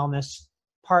and Wellness.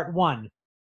 Part 1.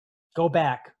 Go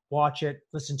back, watch it,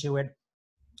 listen to it.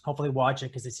 Hopefully watch it,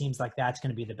 because it seems like that's going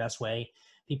to be the best way.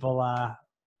 People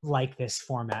like this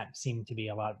format, seem to be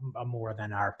a lot more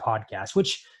than our podcast,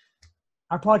 which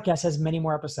our podcast has many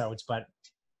more episodes. But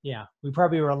yeah, we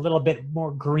probably were a little bit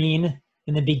more green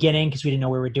in the beginning because we didn't know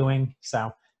what we were doing.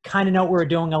 So kind of know what we're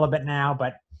doing a little bit now,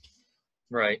 but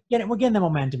right. We're getting the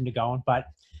momentum to go. But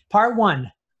part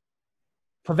 1,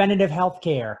 preventative health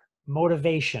care,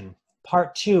 motivation.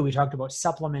 Part 2, we talked about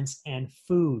supplements and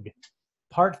food.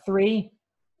 Part 3,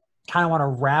 kind of want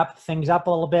to wrap things up a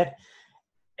little bit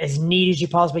as neat as you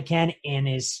possibly can and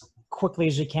as quickly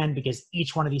as you can, because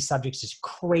each one of these subjects is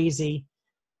crazy.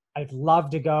 I'd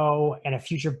love to go in a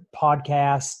future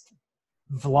podcast,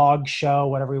 vlog show,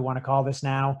 whatever we want to call this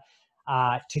now,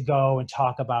 to go and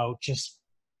talk about just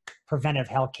preventive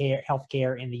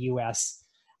healthcare in the U.S.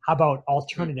 How about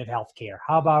alternative healthcare?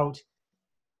 How about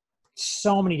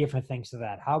so many different things to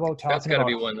that? How about talking about... That's got to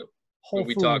be one that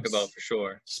we talk about for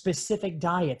sure. Specific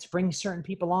diets. Bring certain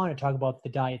people on and talk about the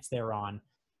diets they're on.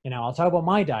 I'll talk about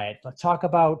my diet. Let's talk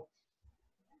about,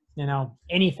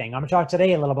 anything. I'm going to talk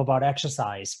today a little bit about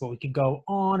exercise, but we could go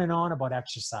on and on about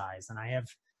exercise. And I have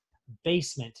a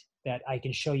basement that I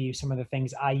can show you some of the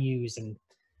things I use and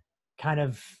kind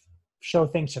of show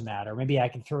things from that. Or maybe I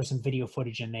can throw some video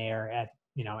footage in there at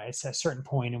a certain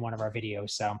point in one of our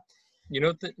videos. So,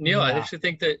 Neil, yeah. I actually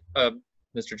think that,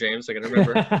 Mr. James, I got to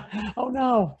remember. Oh,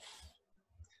 no.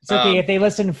 It's okay. If they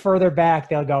listen further back,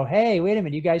 they'll go, hey, wait a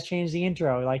minute. You guys changed the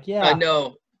intro. Like, yeah. I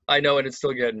know. And it's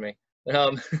still getting me.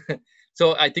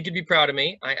 So I think you'd be proud of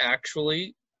me. I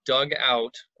actually dug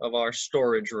out of our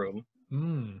storage room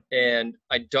and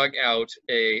I dug out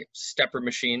a stepper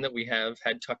machine that we had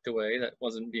tucked away that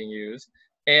wasn't being used.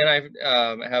 And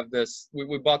I have this,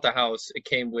 we bought the house. It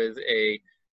came with a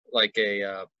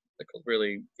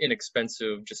really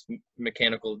inexpensive, just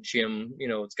mechanical gym.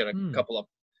 It's got a couple of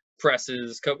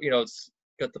presses, it's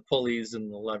got the pulleys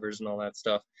and the levers and all that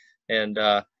stuff. And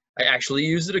I actually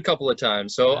used it a couple of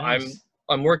times. So nice.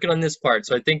 I'm working on this part.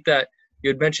 So I think that you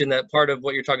had mentioned that part of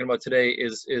what you're talking about today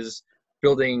is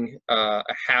building a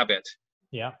habit.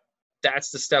 Yeah. That's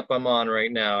the step I'm on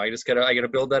right now. I gotta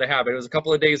build that a habit. It was a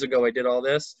couple of days ago I did all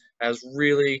this. I was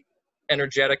really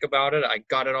energetic about it. I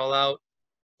got it all out,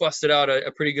 busted out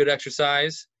a pretty good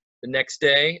exercise. The next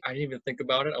day, I didn't even think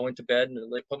about it. I went to bed and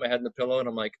put my head in the pillow, and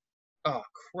I'm like, oh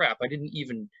crap, I didn't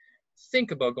even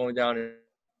think about going down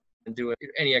and doing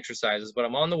any exercises, but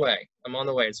I'm on the way.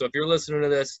 And so if you're listening to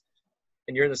this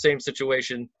and you're in the same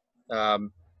situation,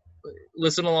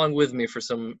 listen along with me for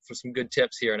some good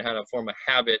tips here on how to form a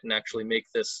habit and actually make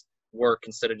this work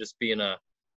instead of just being a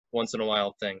once in a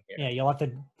while thing here. Yeah, you'll have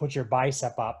to put your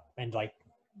bicep up and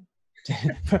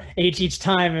each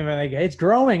time, and like, it's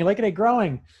growing. Look at it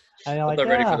growing. And I'm not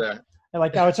ready for that. And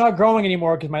like, no, it's not growing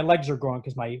anymore because my legs are growing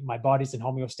because my body's in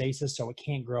homeostasis, so it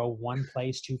can't grow one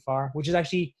place too far, which is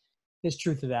actually, there's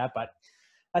truth to that, but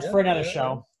that's for another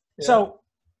show. Yeah. So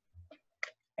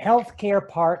healthcare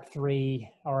part 3,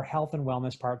 or health and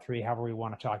wellness part 3, however we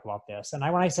want to talk about this. And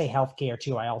when I say healthcare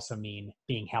too, I also mean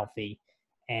being healthy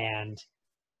and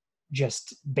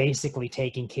just basically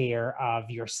taking care of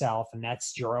yourself. And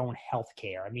that's your own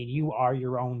healthcare. I mean, you are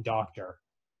your own doctor.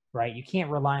 right? You can't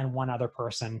rely on one other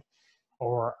person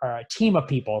or a team of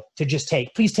people to just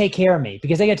please take care of me,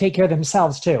 because they got to take care of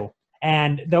themselves too.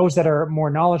 And those that are more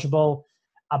knowledgeable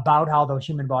about how the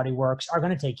human body works are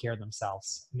going to take care of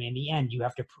themselves. I mean, in the end, you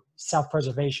have to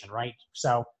self-preservation, right?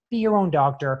 So be your own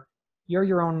doctor. You're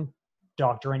your own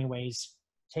doctor anyways.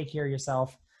 Take care of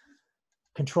yourself.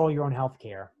 Control your own health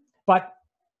care. But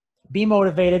be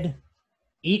motivated.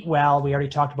 Eat well. We already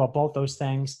talked about both those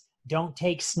things. Don't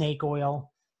take snake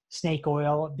oil. Snake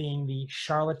oil being the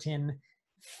charlatan,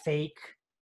 fake,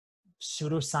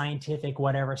 pseudoscientific,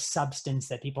 whatever substance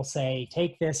that people say,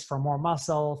 take this for more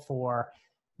muscle, for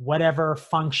whatever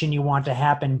function you want to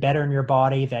happen better in your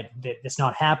body that's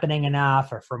not happening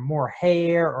enough, or for more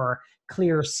hair or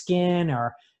clear skin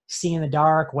or see in the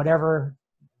dark, whatever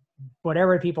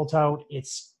people tote,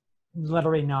 it's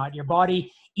literally not. Your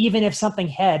body, even if something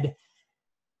had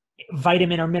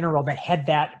vitamin or mineral that had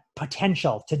that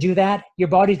potential to do that, your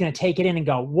body's going to take it in and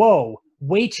go, whoa,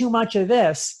 way too much of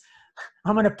this.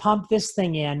 I'm going to pump this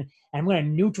thing in and I'm going to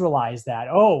neutralize that.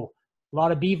 Oh, a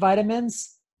lot of B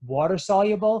vitamins, water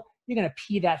soluble. You're going to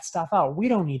pee that stuff out. We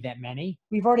don't need that many.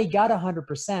 We've already got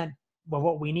 100% of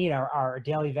what we need, our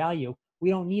daily value. We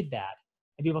don't need that.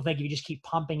 And people think if you just keep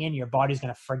pumping in, your body's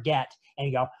going to forget and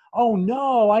you go, oh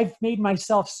no, I've made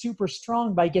myself super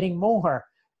strong by getting more.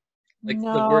 Like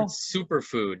no. The word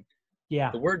superfood. Yeah.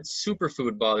 The word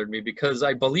superfood bothered me because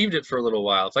I believed it for a little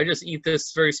while. If I just eat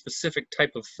this very specific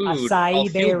type of food, Acai I'll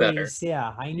feel berries, better.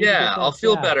 Yeah, I need to Yeah, get that, I'll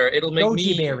feel better. It'll make goji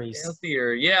me berries.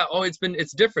 healthier. Yeah. Oh,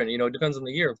 it's different. You know, it depends on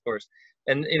the year, of course.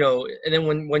 And you know, and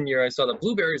then one year I saw that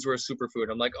blueberries were a superfood.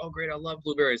 I'm like, oh great, I love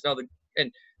blueberries.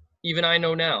 And even I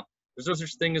know now there's no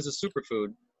such thing as a superfood.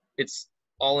 It's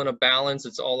all in a balance.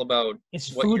 It's all about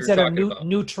what foods you're that are talking about.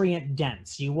 nutrient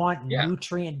dense. You want Yeah.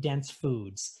 nutrient dense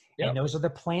foods. Yep. And those are the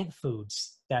plant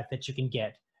foods that you can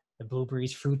get. The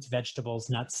blueberries, fruits, vegetables,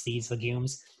 nuts, seeds,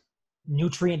 legumes.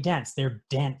 Nutrient dense. They're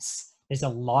dense. There's a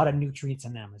lot of nutrients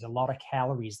in them. There's a lot of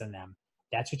calories in them.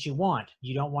 That's what you want.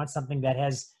 You don't want something that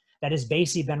has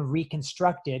basically been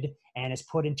reconstructed and is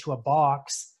put into a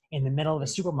box in the middle of the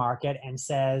supermarket and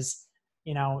says,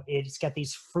 you know, it's got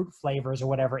these fruit flavors or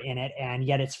whatever in it, and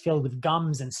yet it's filled with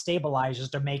gums and stabilizers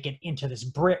to make it into this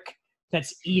brick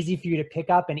that's easy for you to pick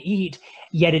up and eat,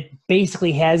 yet it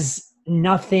basically has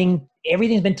nothing.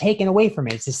 Everything's been taken away from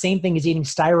it. It's the same thing as eating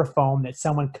styrofoam that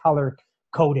someone color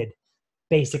coded.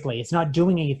 Basically, it's not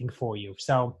doing anything for you.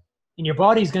 So, and your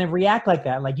body's going to react like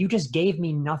that. Like, you just gave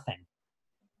me nothing,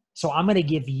 so I'm going to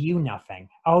give you nothing.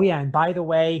 Oh yeah, and by the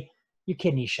way, your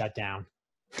kidneys shut down.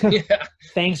 Yeah.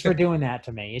 Thanks for doing that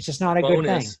to me. It's just not a good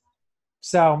thing.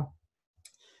 So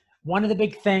one of the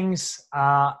big things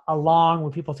along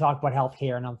when people talk about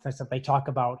healthcare and other things that they talk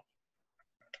about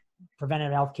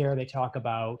preventive healthcare, they talk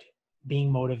about being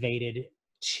motivated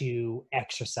to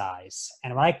exercise.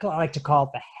 And I like to call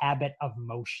it the habit of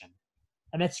motion.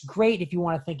 And that's great if you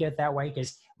want to think of it that way,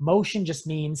 because motion just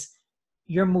means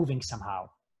you're moving somehow.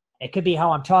 It could be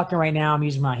how I'm talking right now. I'm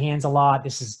using my hands a lot.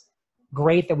 This is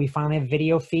great that we finally have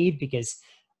video feed, because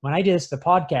when I did this, the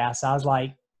podcast, I was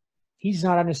like, he's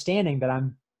not understanding that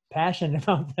I'm passionate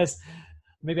about this.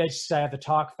 Maybe I have to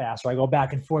talk fast, or I go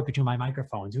back and forth between my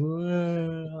microphones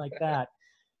like that.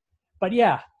 But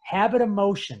yeah, habit of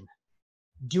motion,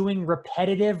 doing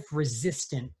repetitive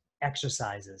resistant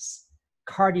exercises,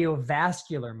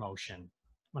 cardiovascular motion.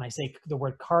 When I say the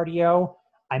word cardio,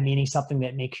 I'm meaning something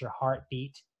that makes your heart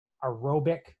beat.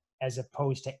 Aerobic as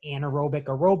opposed to anaerobic.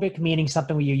 Aerobic meaning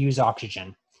something where you use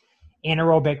oxygen.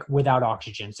 Anaerobic without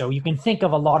oxygen. So you can think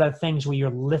of a lot of things where you're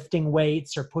lifting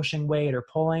weights or pushing weight or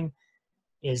pulling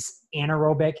is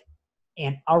anaerobic,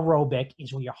 and aerobic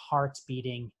is where your heart's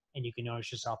beating and you can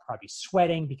notice yourself probably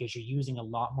sweating because you're using a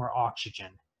lot more oxygen.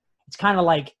 It's kind of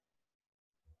like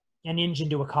an engine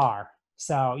to a car.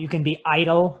 So you can be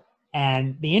idle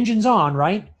and the engine's on,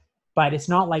 right? But it's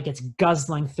not like it's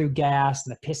guzzling through gas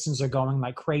and the pistons are going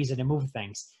like crazy to move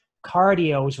things.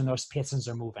 Cardio is when those pistons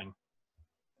are moving.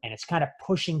 And it's kind of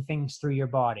pushing things through your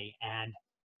body and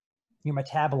you're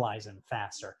metabolizing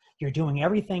faster. You're doing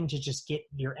everything to just get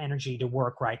your energy to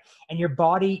work right. And your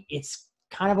body, it's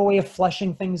kind of a way of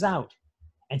flushing things out.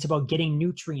 And it's about getting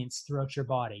nutrients throughout your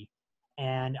body.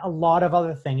 And a lot of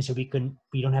other things that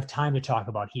we don't have time to talk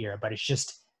about here, but it's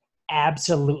just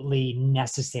absolutely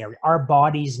necessary. Our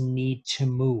bodies need to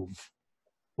move.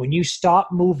 When you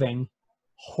stop moving,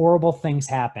 horrible things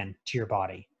happen to your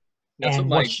body. That's and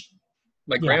what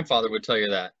my grandfather would tell you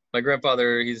that. My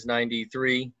grandfather, he's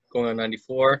 93, going on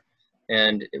 94.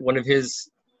 And one of his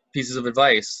pieces of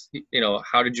advice, you know,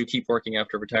 how did you keep working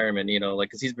after retirement? You know,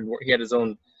 like, cause he had his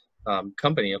own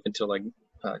company up until like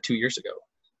 2 years ago.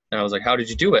 And I was like, how did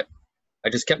you do it? I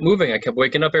just kept moving. I kept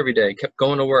waking up every day, kept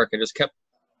going to work. I just kept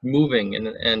moving.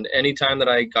 And any time that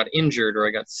I got injured or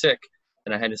I got sick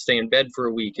and I had to stay in bed for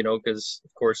a week, you know, because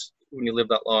of course, when you live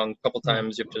that long, a couple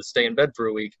times you have to stay in bed for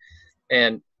a week.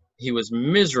 And he was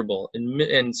miserable.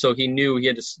 And so he knew he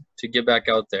had to get back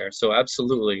out there. So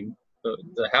absolutely,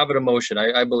 the habit of motion,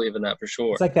 I believe in that for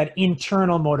sure. It's like that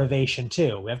internal motivation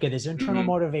too. We have to get this internal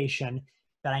motivation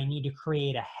that I need to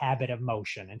create a habit of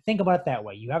motion. And think about it that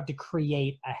way. You have to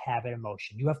create a habit of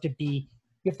motion. You have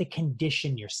to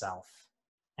condition yourself.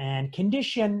 And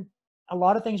condition, a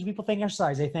lot of things people think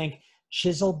exercise, they think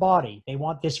chiseled body. They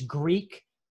want this Greek,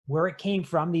 where it came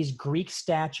from, these Greek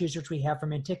statues, which we have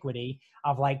from antiquity,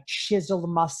 of like chiseled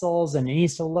muscles, and it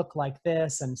needs to look like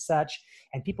this and such.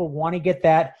 And people want to get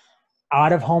that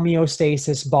out of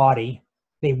homeostasis body.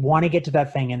 They want to get to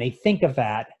that thing, and they think of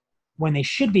that when they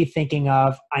should be thinking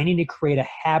of, I need to create a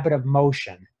habit of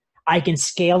motion. I can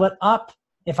scale it up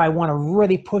if I want to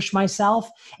really push myself,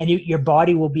 and your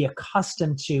body will be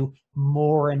accustomed to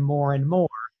more and more and more.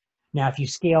 Now, if you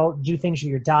do things with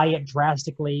your diet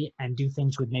drastically and do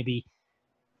things with maybe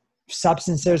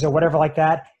substances or whatever like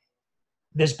that,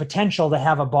 there's potential to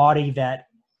have a body that,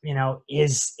 you know,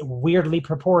 is weirdly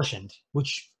proportioned,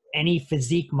 which any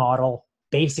physique model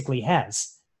basically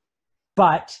has.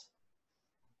 But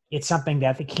it's something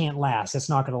that it can't last. It's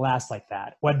not going to last like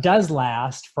that. What does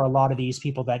last for a lot of these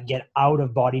people that get out of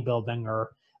bodybuilding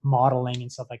or modeling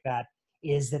and stuff like that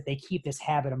is that they keep this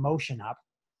habit of motion up.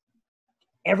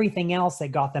 Everything else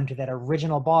that got them to that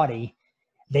original body,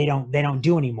 they don't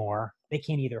do anymore. They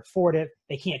can't either afford it,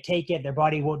 they can't take it, their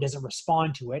body doesn't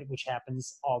respond to it, which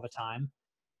happens all the time.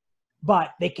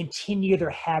 But they continue their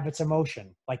habits of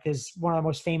motion. Like there's one of the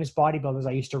most famous bodybuilders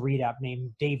I used to read up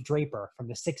named Dave Draper from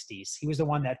the 60s. He was the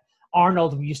one that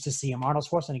Arnold used to see him. Arnold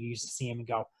Schwarzenegger used to see him and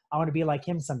go, I want to be like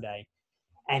him someday.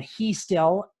 And he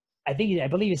still, I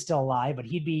believe he's still alive, but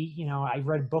he'd be, you know, I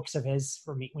read books of his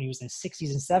for me when he was in his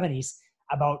 60s and 70s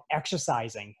about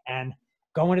exercising and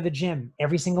going to the gym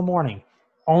every single morning,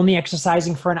 only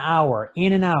exercising for an hour,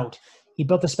 in and out. He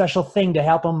built a special thing to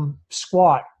help him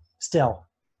squat still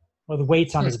with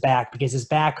weights on his back because his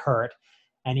back hurt.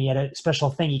 And he had a special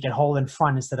thing he could hold in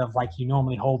front instead of like you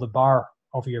normally hold a bar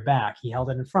over your back. He held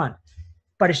it in front.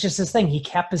 But it's just this thing. He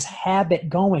kept his habit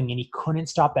going and he couldn't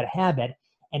stop that habit.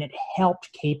 And it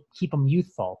helped keep him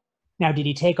youthful. Now, did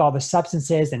he take all the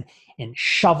substances and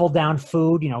shovel down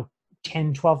food, you know,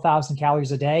 10, 12,000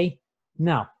 calories a day?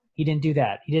 No, he didn't do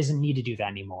that. He doesn't need to do that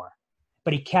anymore.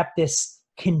 But he kept this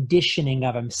conditioning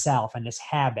of himself and this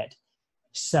habit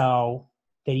so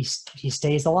that he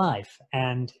stays alive.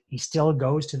 And he still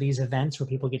goes to these events where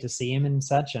people get to see him and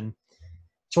such. And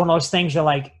it's one of those things you're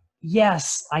like,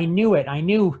 yes, I knew it. I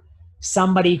knew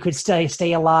somebody could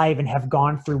stay alive and have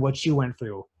gone through what you went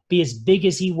through, be as big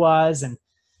as he was, and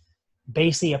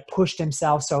basically have pushed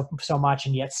himself so much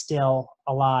and yet still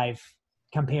alive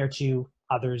compared to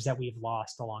others that we've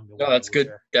lost along the way. Oh, that's good.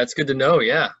 Sure. That's good to know.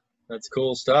 Yeah, that's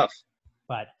cool stuff.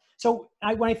 But so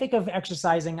when I think of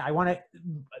exercising, I want to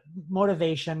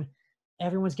motivation.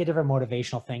 Everyone's get different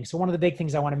motivational things. So one of the big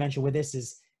things I want to mention with this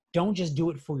is don't just do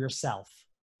it for yourself.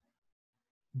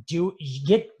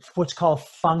 Get what's called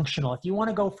functional. If you want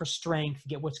to go for strength,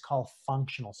 get what's called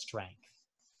functional strength.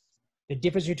 The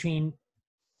difference between,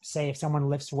 say, if someone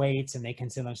lifts weights and they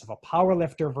consider themselves a power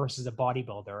lifter versus a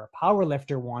bodybuilder, a power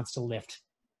lifter wants to lift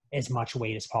as much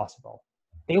weight as possible.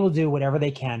 They will do whatever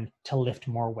they can to lift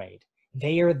more weight.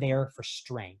 They are there for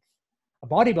strength. A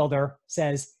bodybuilder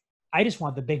says, I just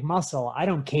want the big muscle. I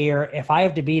don't care if I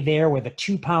have to be there with a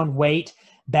 2-pound weight,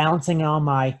 balancing on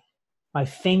my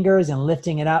fingers and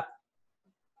lifting it up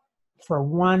for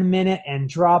 1 minute and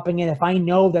dropping it. If I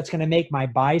know that's going to make my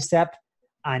bicep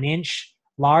an inch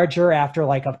larger after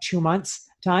like 2 months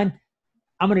time,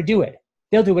 I'm going to do it.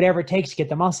 They'll do whatever it takes to get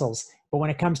the muscles. But when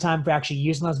it comes time for actually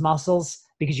using those muscles,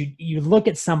 because you look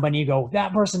at somebody, you go,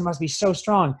 that person must be so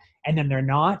strong. And then they're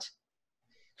not,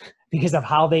 because of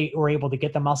how they were able to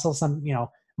get the muscles.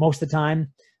 Most of the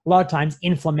time, a lot of times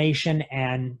inflammation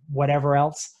and whatever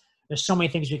else. There's so many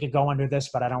things we could go under this,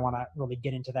 but I don't want to really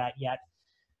get into that yet.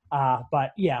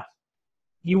 But yeah,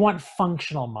 you want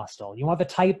functional muscle. You want the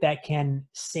type that can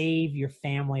save your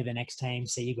family the next time,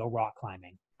 say, you go rock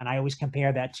climbing. And I always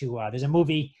compare that to, there's a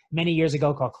movie many years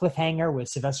ago called Cliffhanger with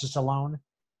Sylvester Stallone.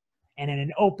 And in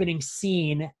an opening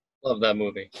scene, love that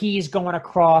movie, he's going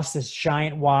across this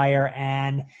giant wire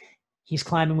and he's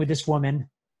climbing with this woman,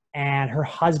 and her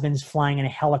husband's flying in a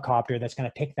helicopter that's going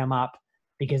to pick them up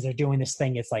because they're doing this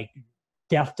thing. It's like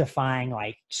death defying,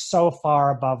 like so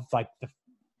far above like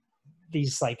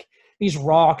this these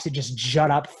rocks that just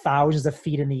jut up thousands of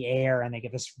feet in the air, and they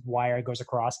get this wire that goes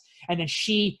across. And then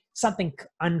something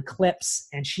unclips,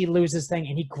 and she loses thing,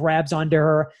 and he grabs onto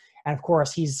her. And of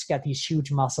course, he's got these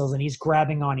huge muscles, and he's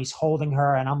grabbing on, he's holding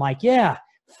her. And I'm like, yeah,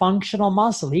 functional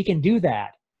muscle. He can do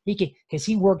that. He can, because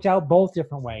he worked out both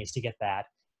different ways to get that.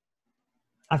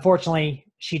 Unfortunately,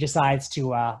 she decides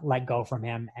to let go from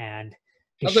him, and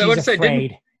she's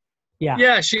afraid.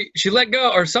 Yeah, she let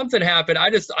go, or something happened.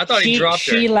 I thought he dropped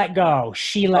her. She let go.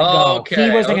 She let go. Okay,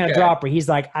 he wasn't going to drop her. He's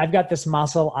like, I've got this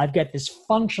muscle. I've got this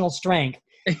functional strength.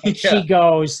 And she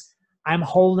goes, I'm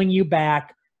holding you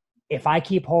back. If I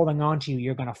keep holding on to you,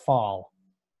 you're going to fall.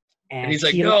 And he's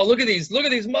like, no, look at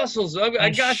these muscles.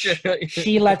 I got you.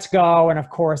 She lets go. And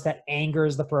of course, that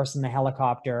angers the person in the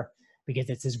helicopter, because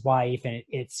it's his wife, and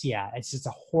it's just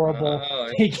a horrible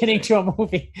beginning to a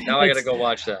movie. Now I gotta go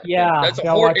watch that. Yeah, that's a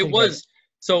horror. It was.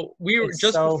 So we were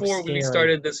just so before scary. we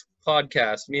started this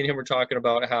podcast. Me and him were talking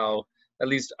about how, at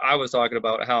least I was talking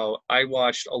about how I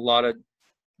watched a lot of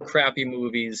crappy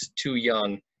movies too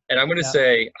young. And I'm gonna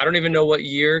say, I don't even know what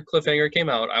year Cliffhanger came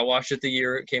out. I watched it the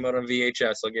year it came out on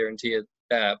VHS. I'll guarantee you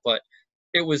that. But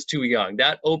it was too young.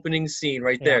 That opening scene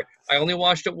right there. I only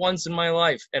watched it once in my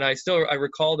life, and I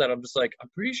recall that. I'm just like, I'm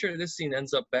pretty sure this scene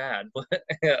ends up bad.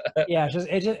 Yeah,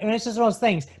 it's just one of those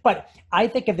things. But I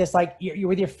think of this like you're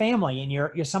with your family, and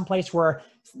you're someplace where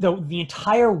the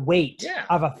entire weight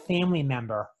of a family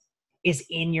member is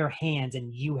in your hands,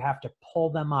 and you have to pull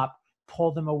them up,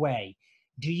 pull them away.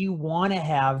 Do you want to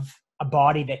have a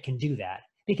body that can do that?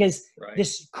 Because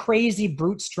this crazy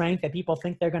brute strength that people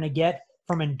think they're going to get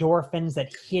from endorphins that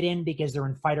hit in because they're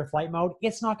in fight or flight mode,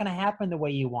 it's not going to happen the way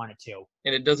you want it to.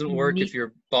 And it doesn't work if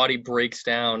your body breaks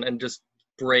down and just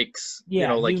breaks,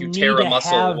 like you tear a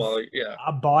muscle.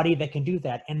 A body that can do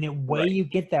that. And the way you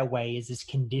get that way is this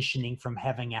conditioning from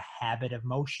having a habit of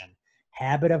motion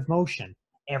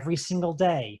every single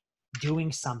day,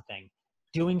 doing something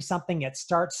that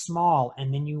starts small,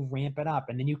 and then you ramp it up,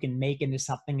 and then you can make it into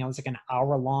something else like an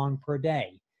hour long per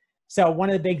day. So one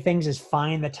of the big things is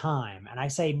find the time. And I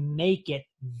say make it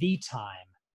the time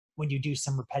when you do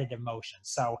some repetitive motion.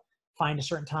 So find a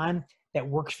certain time that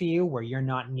works for you, where you're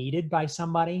not needed by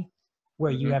somebody,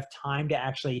 where you have time to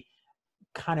actually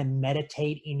kind of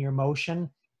meditate in your motion,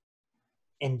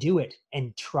 and do it,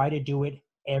 and try to do it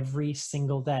every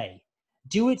single day.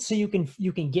 Do it so you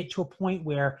can get to a point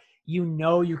where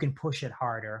you can push it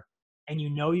harder, and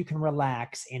you can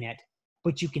relax in it,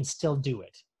 but you can still do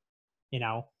it.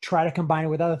 Try to combine it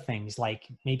with other things, like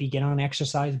maybe get on an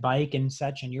exercise bike and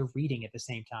such, and you're reading at the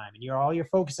same time, and you're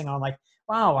focusing on like,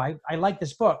 wow, I like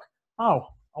this book. Oh,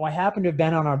 I happen to have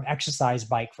been on an exercise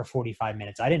bike for 45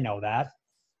 minutes. I didn't know that.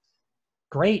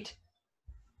 Great.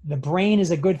 The brain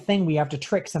is a good thing we have to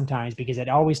trick sometimes, because it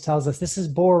always tells us this is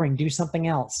boring, do something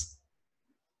else.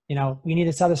 We need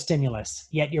this other stimulus.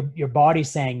 Yet your body's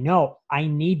saying, no, I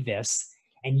need this.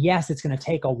 And yes, it's going to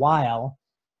take a while,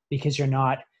 because you're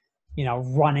not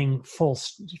running full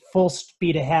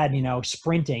speed ahead,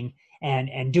 sprinting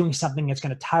and doing something that's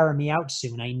going to tire me out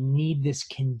soon. I need this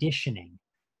conditioning.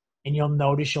 And you'll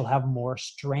notice you'll have more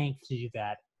strength to do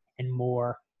that, and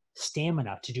more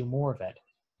stamina to do more of it.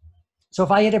 So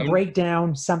if I had to break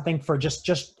down something for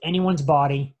just anyone's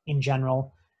body in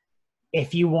general,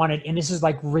 if you wanted, and this is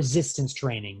like resistance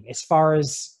training, as far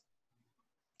as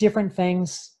different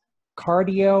things,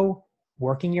 cardio,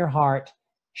 working your heart,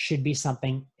 should be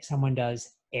something someone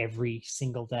does every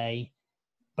single day,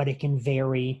 but it can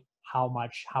vary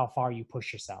how far you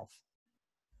push yourself.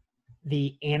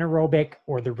 The anaerobic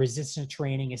or the resistance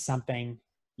training is something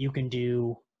you can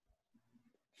do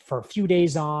for a few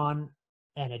days on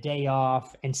and a day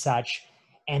off and such.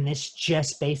 And it's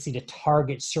just basically to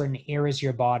target certain areas of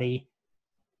your body,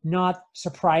 not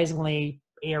surprisingly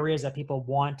areas that people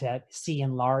want to see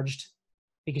enlarged,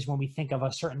 because when we think of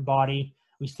a certain body,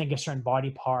 we think of certain body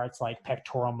parts like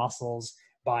pectoral muscles,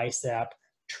 bicep,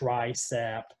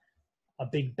 tricep, a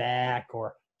big back,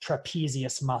 or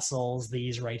trapezius muscles,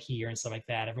 these right here and stuff like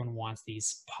that. Everyone wants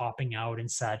these popping out and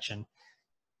such. And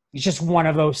it's just one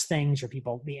of those things where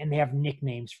people, and they have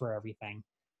nicknames for everything,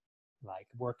 like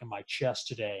working my chest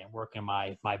today and working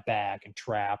my back and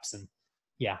traps, and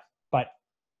but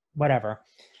whatever.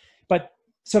 But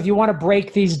so if you want to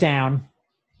break these down,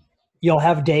 you'll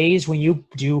have days when you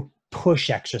do push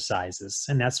exercises,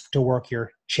 and that's to work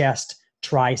your chest,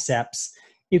 triceps.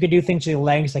 You can do things with your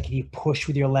legs, like if you push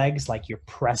with your legs, like you're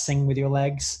pressing with your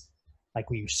legs, like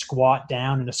when you squat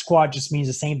down. And a squat just means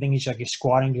the same thing as like you're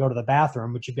squatting to go to the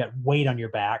bathroom, but you've got weight on your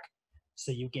back.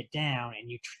 So you get down and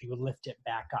you lift it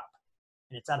back up.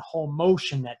 And it's that whole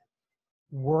motion that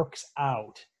works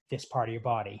out this part of your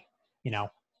body,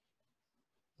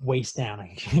 waist down.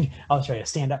 I'll try to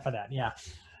stand up for that. Yeah.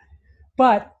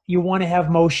 But you want to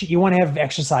have motion, you want to have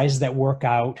exercises that work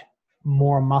out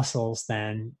more muscles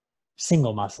than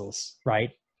single muscles,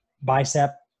 right?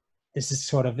 Bicep, this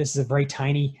is a very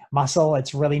tiny muscle.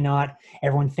 It's really not,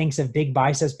 everyone thinks of big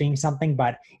biceps being something,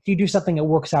 but if you do something that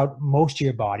works out most of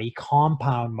your body,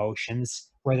 compound motions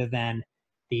rather than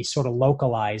these sort of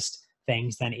localized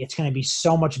things, then it's going to be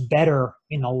so much better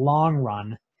in the long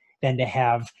run than to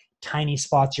have tiny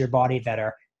spots of your body that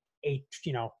are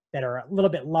that are a little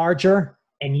bit larger,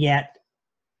 and yet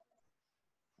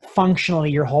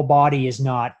functionally your whole body is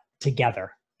not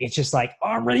together. It's just like, oh,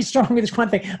 I'm really strong with this one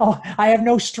thing. Oh, I have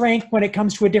no strength when it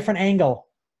comes to a different angle.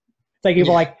 It's like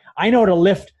people like, I know to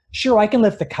lift. Sure, I can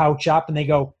lift the couch up. And they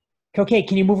go, okay,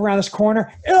 can you move around this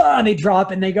corner? And they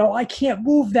drop and they go, I can't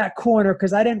move that corner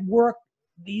because I didn't work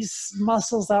these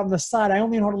muscles out on the side. I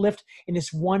only know how to lift in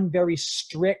this one very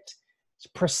strict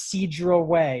procedural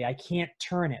way. I can't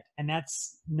turn it. And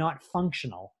that's not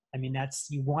functional. I mean,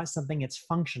 you want something that's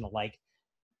functional, like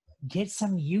get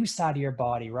some use out of your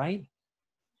body, right?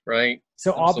 Right.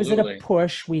 So opposite of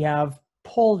push, we have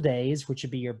pull days, which would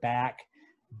be your back,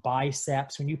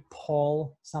 biceps. When you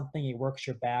pull something, it works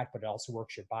your back, but it also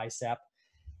works your bicep.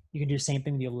 You can do the same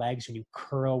thing with your legs. When you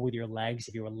curl with your legs,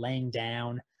 if you were laying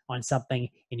down on something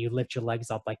and you lift your legs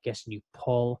up like this and you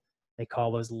pull, they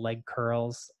call those leg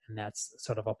curls, and that's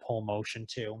sort of a pull motion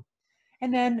too.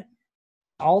 And then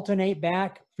alternate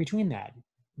back between that.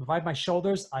 If I have my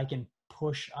shoulders, I can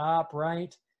push up,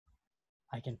 right?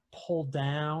 I can pull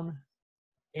down.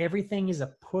 Everything is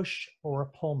a push or a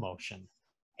pull motion.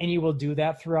 And you will do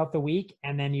that throughout the week.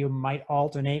 And then you might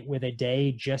alternate with a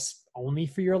day just only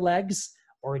for your legs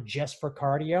or just for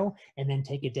cardio, and then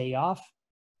take a day off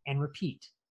and repeat.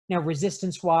 Now,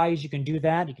 resistance wise, you can do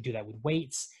that. You can do that with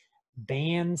weights,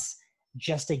 bands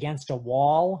just against a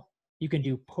wall. You can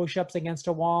do push-ups against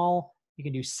a wall. You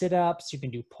can do sit-ups. You can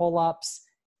do pull-ups.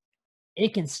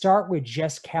 It can start with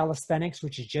just calisthenics,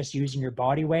 which is just using your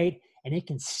body weight, and it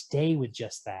can stay with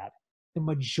just that. The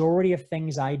majority of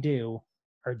things I do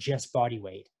are just body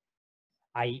weight.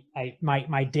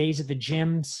 My days at the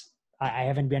gyms, I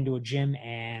haven't been to a gym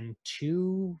in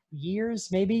 2 years,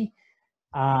 maybe.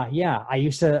 I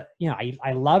used to,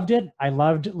 I loved it. I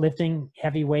loved lifting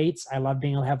heavy weights. I loved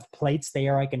being able to have plates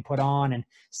there I can put on and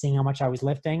seeing how much I was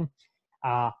lifting.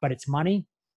 But it's money.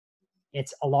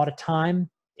 It's a lot of time.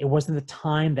 It wasn't the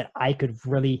time that I could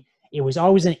really, it was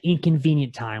always an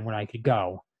inconvenient time when I could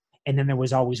go. And then there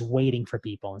was always waiting for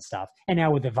people and stuff. And now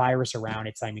with the virus around,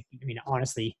 it's, I mean,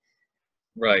 honestly,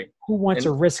 right. Who wants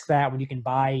to risk that when you can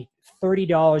buy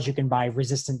 $30, you can buy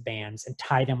resistant bands and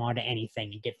tie them onto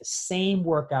anything and get the same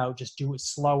workout, just do it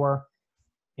slower,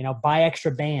 buy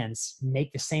extra bands,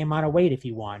 make the same amount of weight if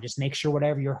you want. Just make sure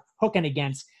whatever you're hooking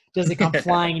against doesn't come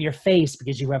flying in your face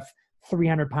because you have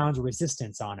 300 pounds of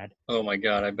resistance on it. Oh my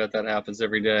God, I bet that happens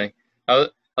every day. I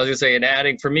was gonna say, and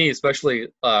adding for me, especially,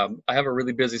 I have a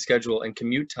really busy schedule and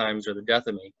commute times are the death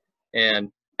of me.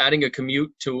 And adding a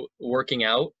commute to working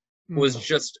out was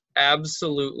just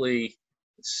absolutely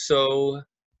so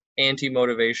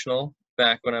anti-motivational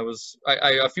back when I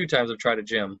a few times I've tried a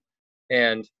gym,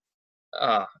 and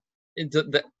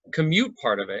the commute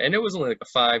part of it, and it was only like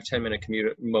a 5-10 minute commute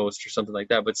at most or something like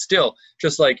that, but still,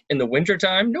 just like in the winter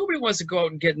time, nobody wants to go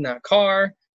out and get in that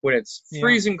car when it's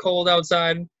freezing cold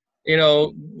outside,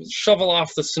 shovel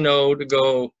off the snow to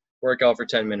go work out for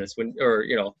 10 minutes or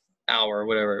hour or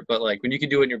whatever. But like when you can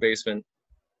do it in your basement,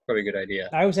 probably a good idea.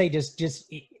 I would say just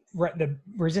the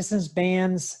resistance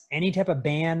bands, any type of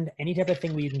band, any type of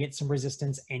thing where you can get some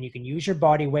resistance and you can use your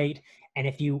body weight. And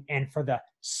for the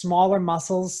smaller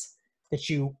muscles that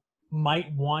you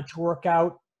might want to work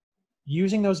out,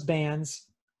 using those bands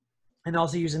and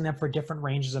also using them for different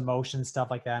ranges of motion, stuff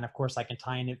like that. And of course I can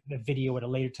tie in the video at a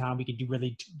later time. We could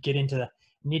really get into the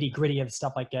nitty gritty of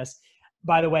stuff like this.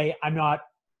 By the way, I'm not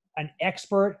an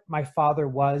expert. My father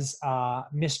was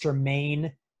Mr.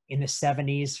 Maine in the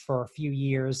 70s for a few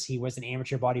years. He was an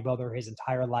amateur bodybuilder his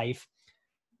entire life.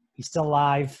 He's still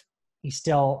alive. He's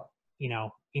still,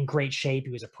 in great shape.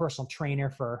 He was a personal trainer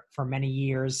for many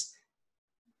years.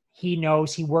 He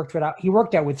knows he worked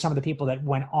out with some of the people that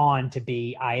went on to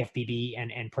be IFBB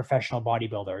and professional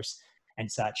bodybuilders and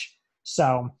such.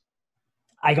 So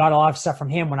I got a lot of stuff from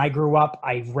him. When I grew up,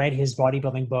 I read his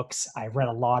bodybuilding books. I read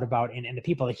a lot about, and the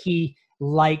people that he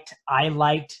liked, I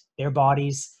liked their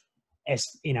bodies, as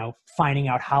finding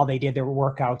out how they did their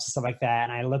workouts and stuff like that.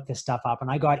 And I looked this stuff up,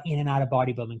 and I got in and out of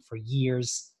bodybuilding for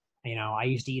years. I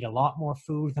used to eat a lot more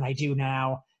food than I do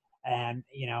now. And,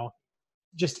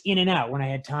 just in and out. When I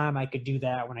had time, I could do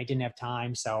that. When I didn't have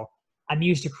time. So I'm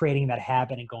used to creating that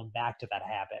habit and going back to that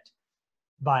habit.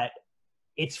 But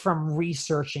it's from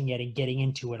researching it and getting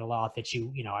into it a lot that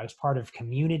I was part of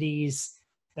communities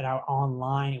that are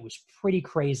online. It was pretty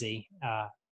crazy.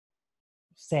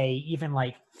 Say even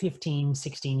like 15,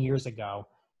 16 years ago,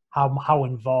 how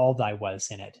involved I was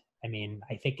in it. I mean,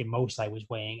 I think in most I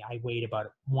weighed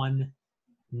about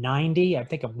 190. I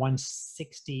think I'm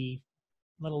 160,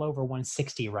 a little over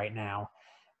 160 right now.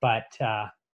 But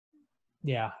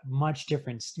yeah, much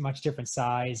different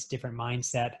size, different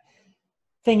mindset.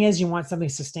 Thing is, you want something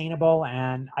sustainable,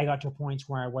 and I got to a point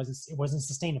where it wasn't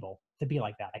sustainable to be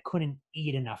like that. I couldn't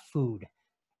eat enough food,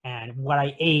 and what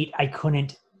I ate,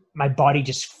 my body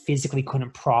just physically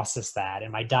couldn't process that,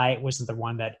 and my diet wasn't the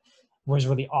one that was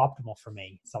really optimal for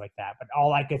me, stuff like that. But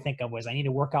all I could think of was I need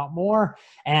to work out more,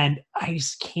 and I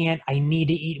just can't. I need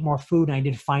to eat more food, and I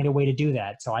did find a way to do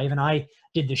that. So I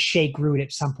did the shake route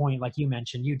at some point, like you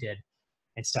mentioned, you did,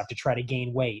 and stuff to try to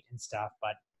gain weight and stuff.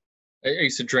 But I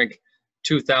used to drink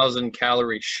 2,000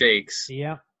 calorie shakes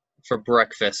for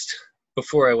breakfast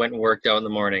before I went and worked out in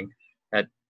the morning at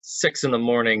 6 in the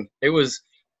morning. It was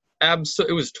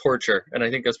torture. And I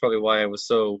think that's probably why I was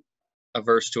so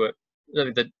averse to it.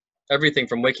 Everything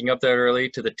from waking up that early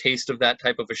to the taste of that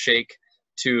type of a shake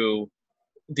to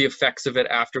the effects of it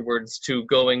afterwards to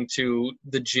going to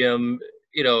the gym,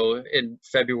 in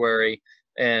February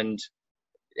and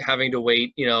having to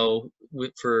wait,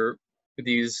 for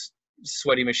these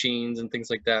sweaty machines and things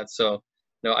like that. So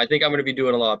no, I think I'm going to be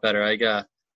doing a lot better.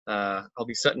 I'll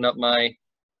be setting up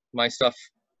my stuff,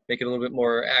 make it a little bit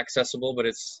more accessible, but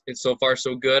it's so far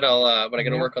so good. But I got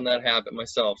to work on that habit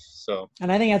myself. So,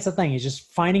 and I think that's the thing, is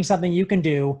just finding something you can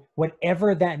do,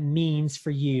 whatever that means for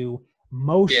you,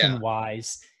 motion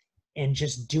wise, and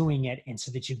just doing it, and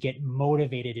so that you get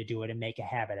motivated to do it and make a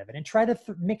habit of it, and try to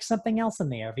mix something else in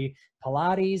there.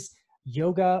 Pilates,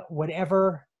 yoga,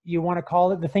 whatever you want to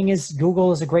call it. The thing is,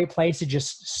 Google is a great place to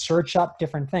just search up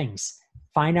different things.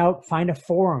 Find a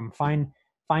forum, find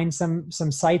some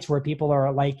sites where people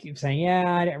are like saying,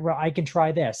 yeah, I can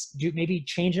try this. Maybe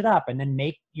change it up, and then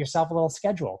make yourself a little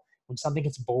schedule. When something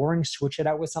gets boring, switch it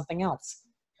out with something else.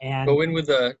 And go in with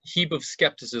a heap of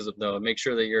skepticism, though, and make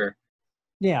sure that you're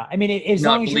I mean, as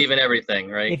not long as believe in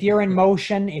everything, right? If you're in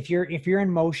motion, if you're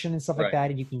in motion and stuff like that,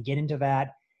 and you can get into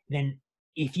that, then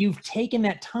if you've taken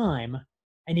that time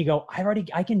and you go,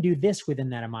 I can do this within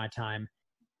that amount of time,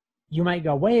 you might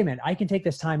go, wait a minute, I can take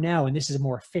this time now, and this is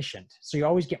more efficient. So you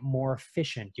always get more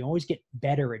efficient. You always get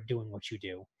better at doing what you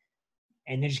do,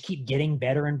 and then just keep getting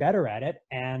better and better at it.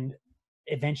 And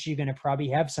eventually you're going to probably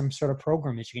have some sort of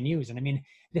program that you can use. And I mean,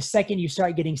 the second you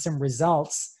start getting some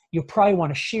results, you'll probably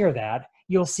want to share that.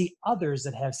 You'll see others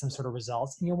that have some sort of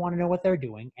results, and you'll want to know what they're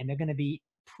doing. And they're going to be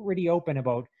pretty open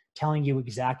about telling you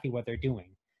exactly what they're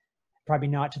doing. Probably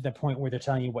not to the point where they're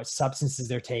telling you what substances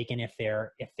they're taking, if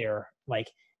they're like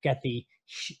got the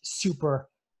super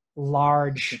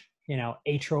large,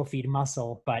 atrophied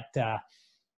muscle. But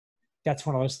that's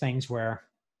one of those things where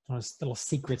those little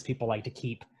secrets people like to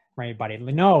keep from everybody.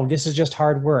 No, this is just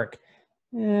hard work.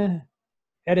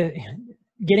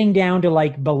 Getting down to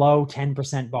like below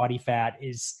 10% body fat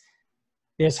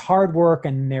there's hard work,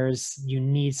 and you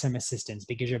need some assistance,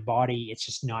 because your body, it's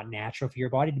just not natural for your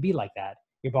body to be like that.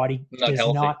 Your body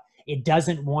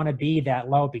doesn't want to be that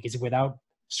low, because without a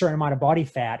certain amount of body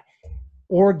fat,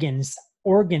 organs,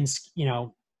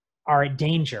 are at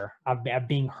danger of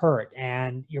being hurt.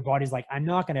 And your body's like, I'm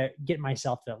not going to get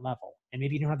myself to that level. And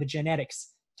maybe you don't have the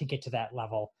genetics to get to that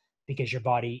level, because your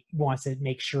body wants to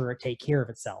make sure it take care of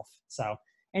itself. So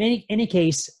in any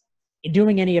case,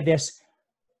 doing any of this,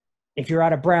 if you're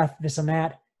out of breath, this and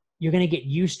that, you're going to get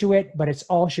used to it, but it's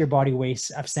also your body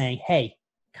ways of saying, hey,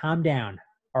 calm down,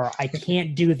 or I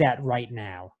can't do that right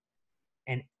now.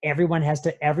 And everyone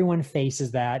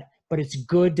faces that, but it's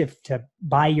good to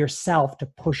by yourself to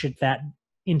push it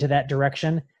into that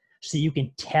direction, so you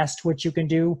can test what you can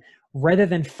do, rather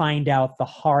than find out the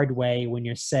hard way when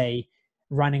you're, say,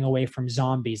 running away from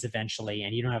zombies eventually,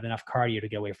 and you don't have enough cardio to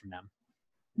get away from them.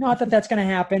 Not that that's going to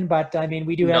happen, but I mean,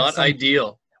 we do have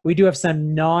ideal. We do have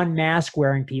some non-mask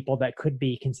wearing people that could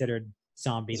be considered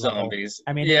zombies.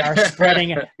 I mean, they are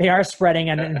spreading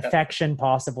an infection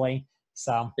possibly.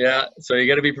 So yeah, so you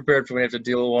got to be prepared for when you have to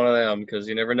deal with one of them, because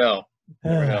you never know.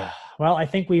 Well, I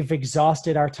think we've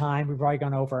exhausted our time. We've probably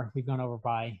gone over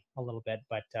by a little bit,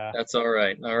 but that's all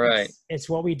right. All right, it's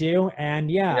what we do.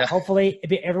 And hopefully,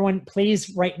 everyone,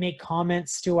 please make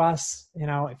comments to us.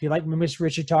 If you like what Mr.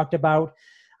 Ritchie talked about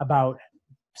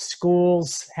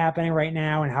schools happening right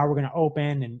now and how we're going to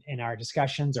open, and in our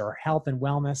discussions, or health and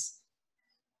wellness,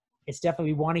 it's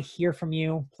definitely, we want to hear from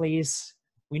you. Please,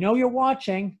 we know you're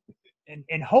watching.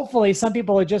 and hopefully some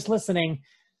people are just listening,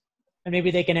 and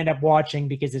maybe they can end up watching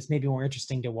because it's maybe more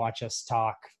interesting to watch us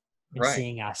talk and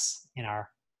seeing us in our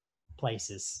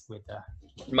places with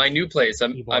my new place.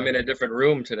 I'm in a different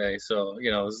room today, so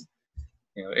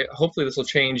hopefully this will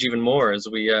change even more as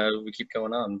we keep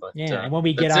going on. But and when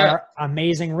we get our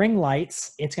amazing ring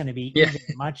lights, it's going to be even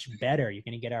much better. You're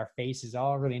going to get our faces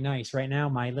all really nice. Right now,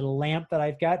 my little lamp that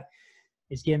I've got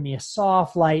is giving me a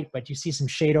soft light, but you see some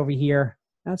shade over here.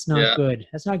 That's not good.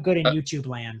 That's not good in YouTube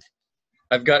land.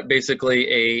 I've got basically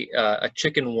a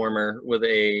chicken warmer with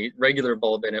a regular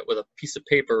bulb in it with a piece of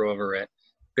paper over it,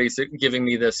 giving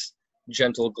me this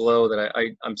gentle glow that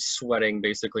I'm sweating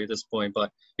basically at this point. But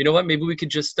you know what? Maybe we could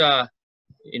just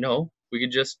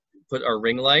put our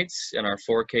ring lights and our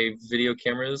 4K video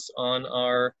cameras on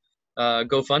our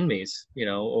GoFundMes,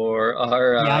 or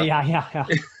our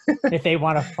if they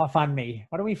want to fund me.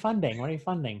 What are we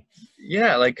funding?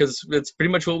 Yeah, because it's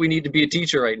pretty much what we need to be a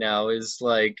teacher right now is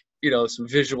some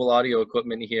visual audio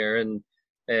equipment here and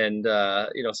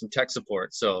some tech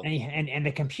support. So and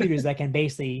the computers that can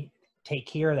basically take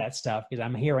care of that stuff, because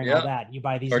I'm hearing all that. You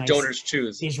buy these donors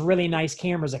choose these really nice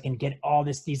cameras that can get all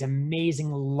these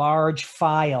amazing large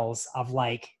files of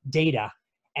data,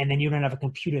 and then you don't have a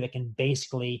computer that can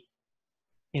basically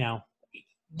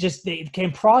just they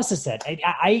can process it.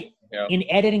 In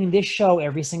editing this show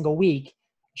every single week,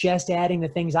 just adding the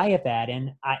things I have to add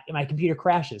in, my computer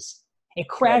crashes. It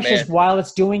crashes while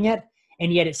it's doing it,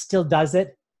 and yet it still does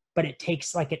it, but it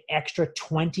takes an extra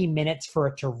 20 minutes for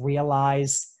it to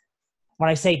realize. When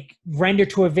I say render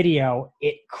to a video,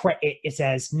 it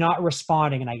says not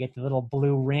responding, and I get the little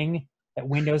blue ring that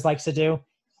Windows likes to do.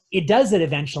 It does it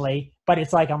eventually, but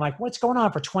it's I'm like, what's going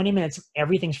on? For 20 minutes,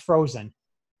 everything's frozen.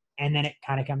 And then it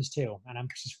kind of comes to. And I'm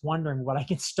just wondering what I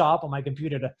can stop on my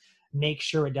computer to make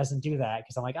sure it doesn't do that.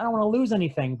 Because I'm like, I don't want to lose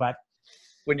anything, but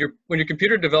when your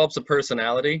computer develops a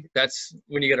personality, that's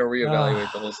when you got to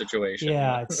reevaluate the whole situation.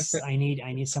 Yeah, I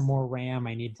need some more RAM.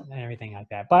 I need everything like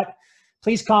that. But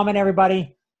please comment,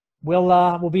 everybody.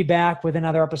 We'll be back with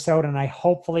another episode, and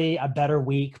hopefully a better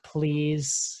week.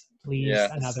 Please,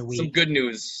 another week. Some good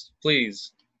news,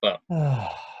 please. Well.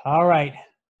 All right.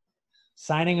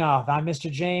 Signing off. I'm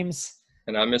Mr. James.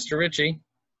 And I'm Mr. Ritchie.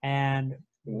 And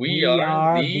we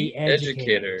are the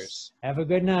educators. Have a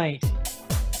good night.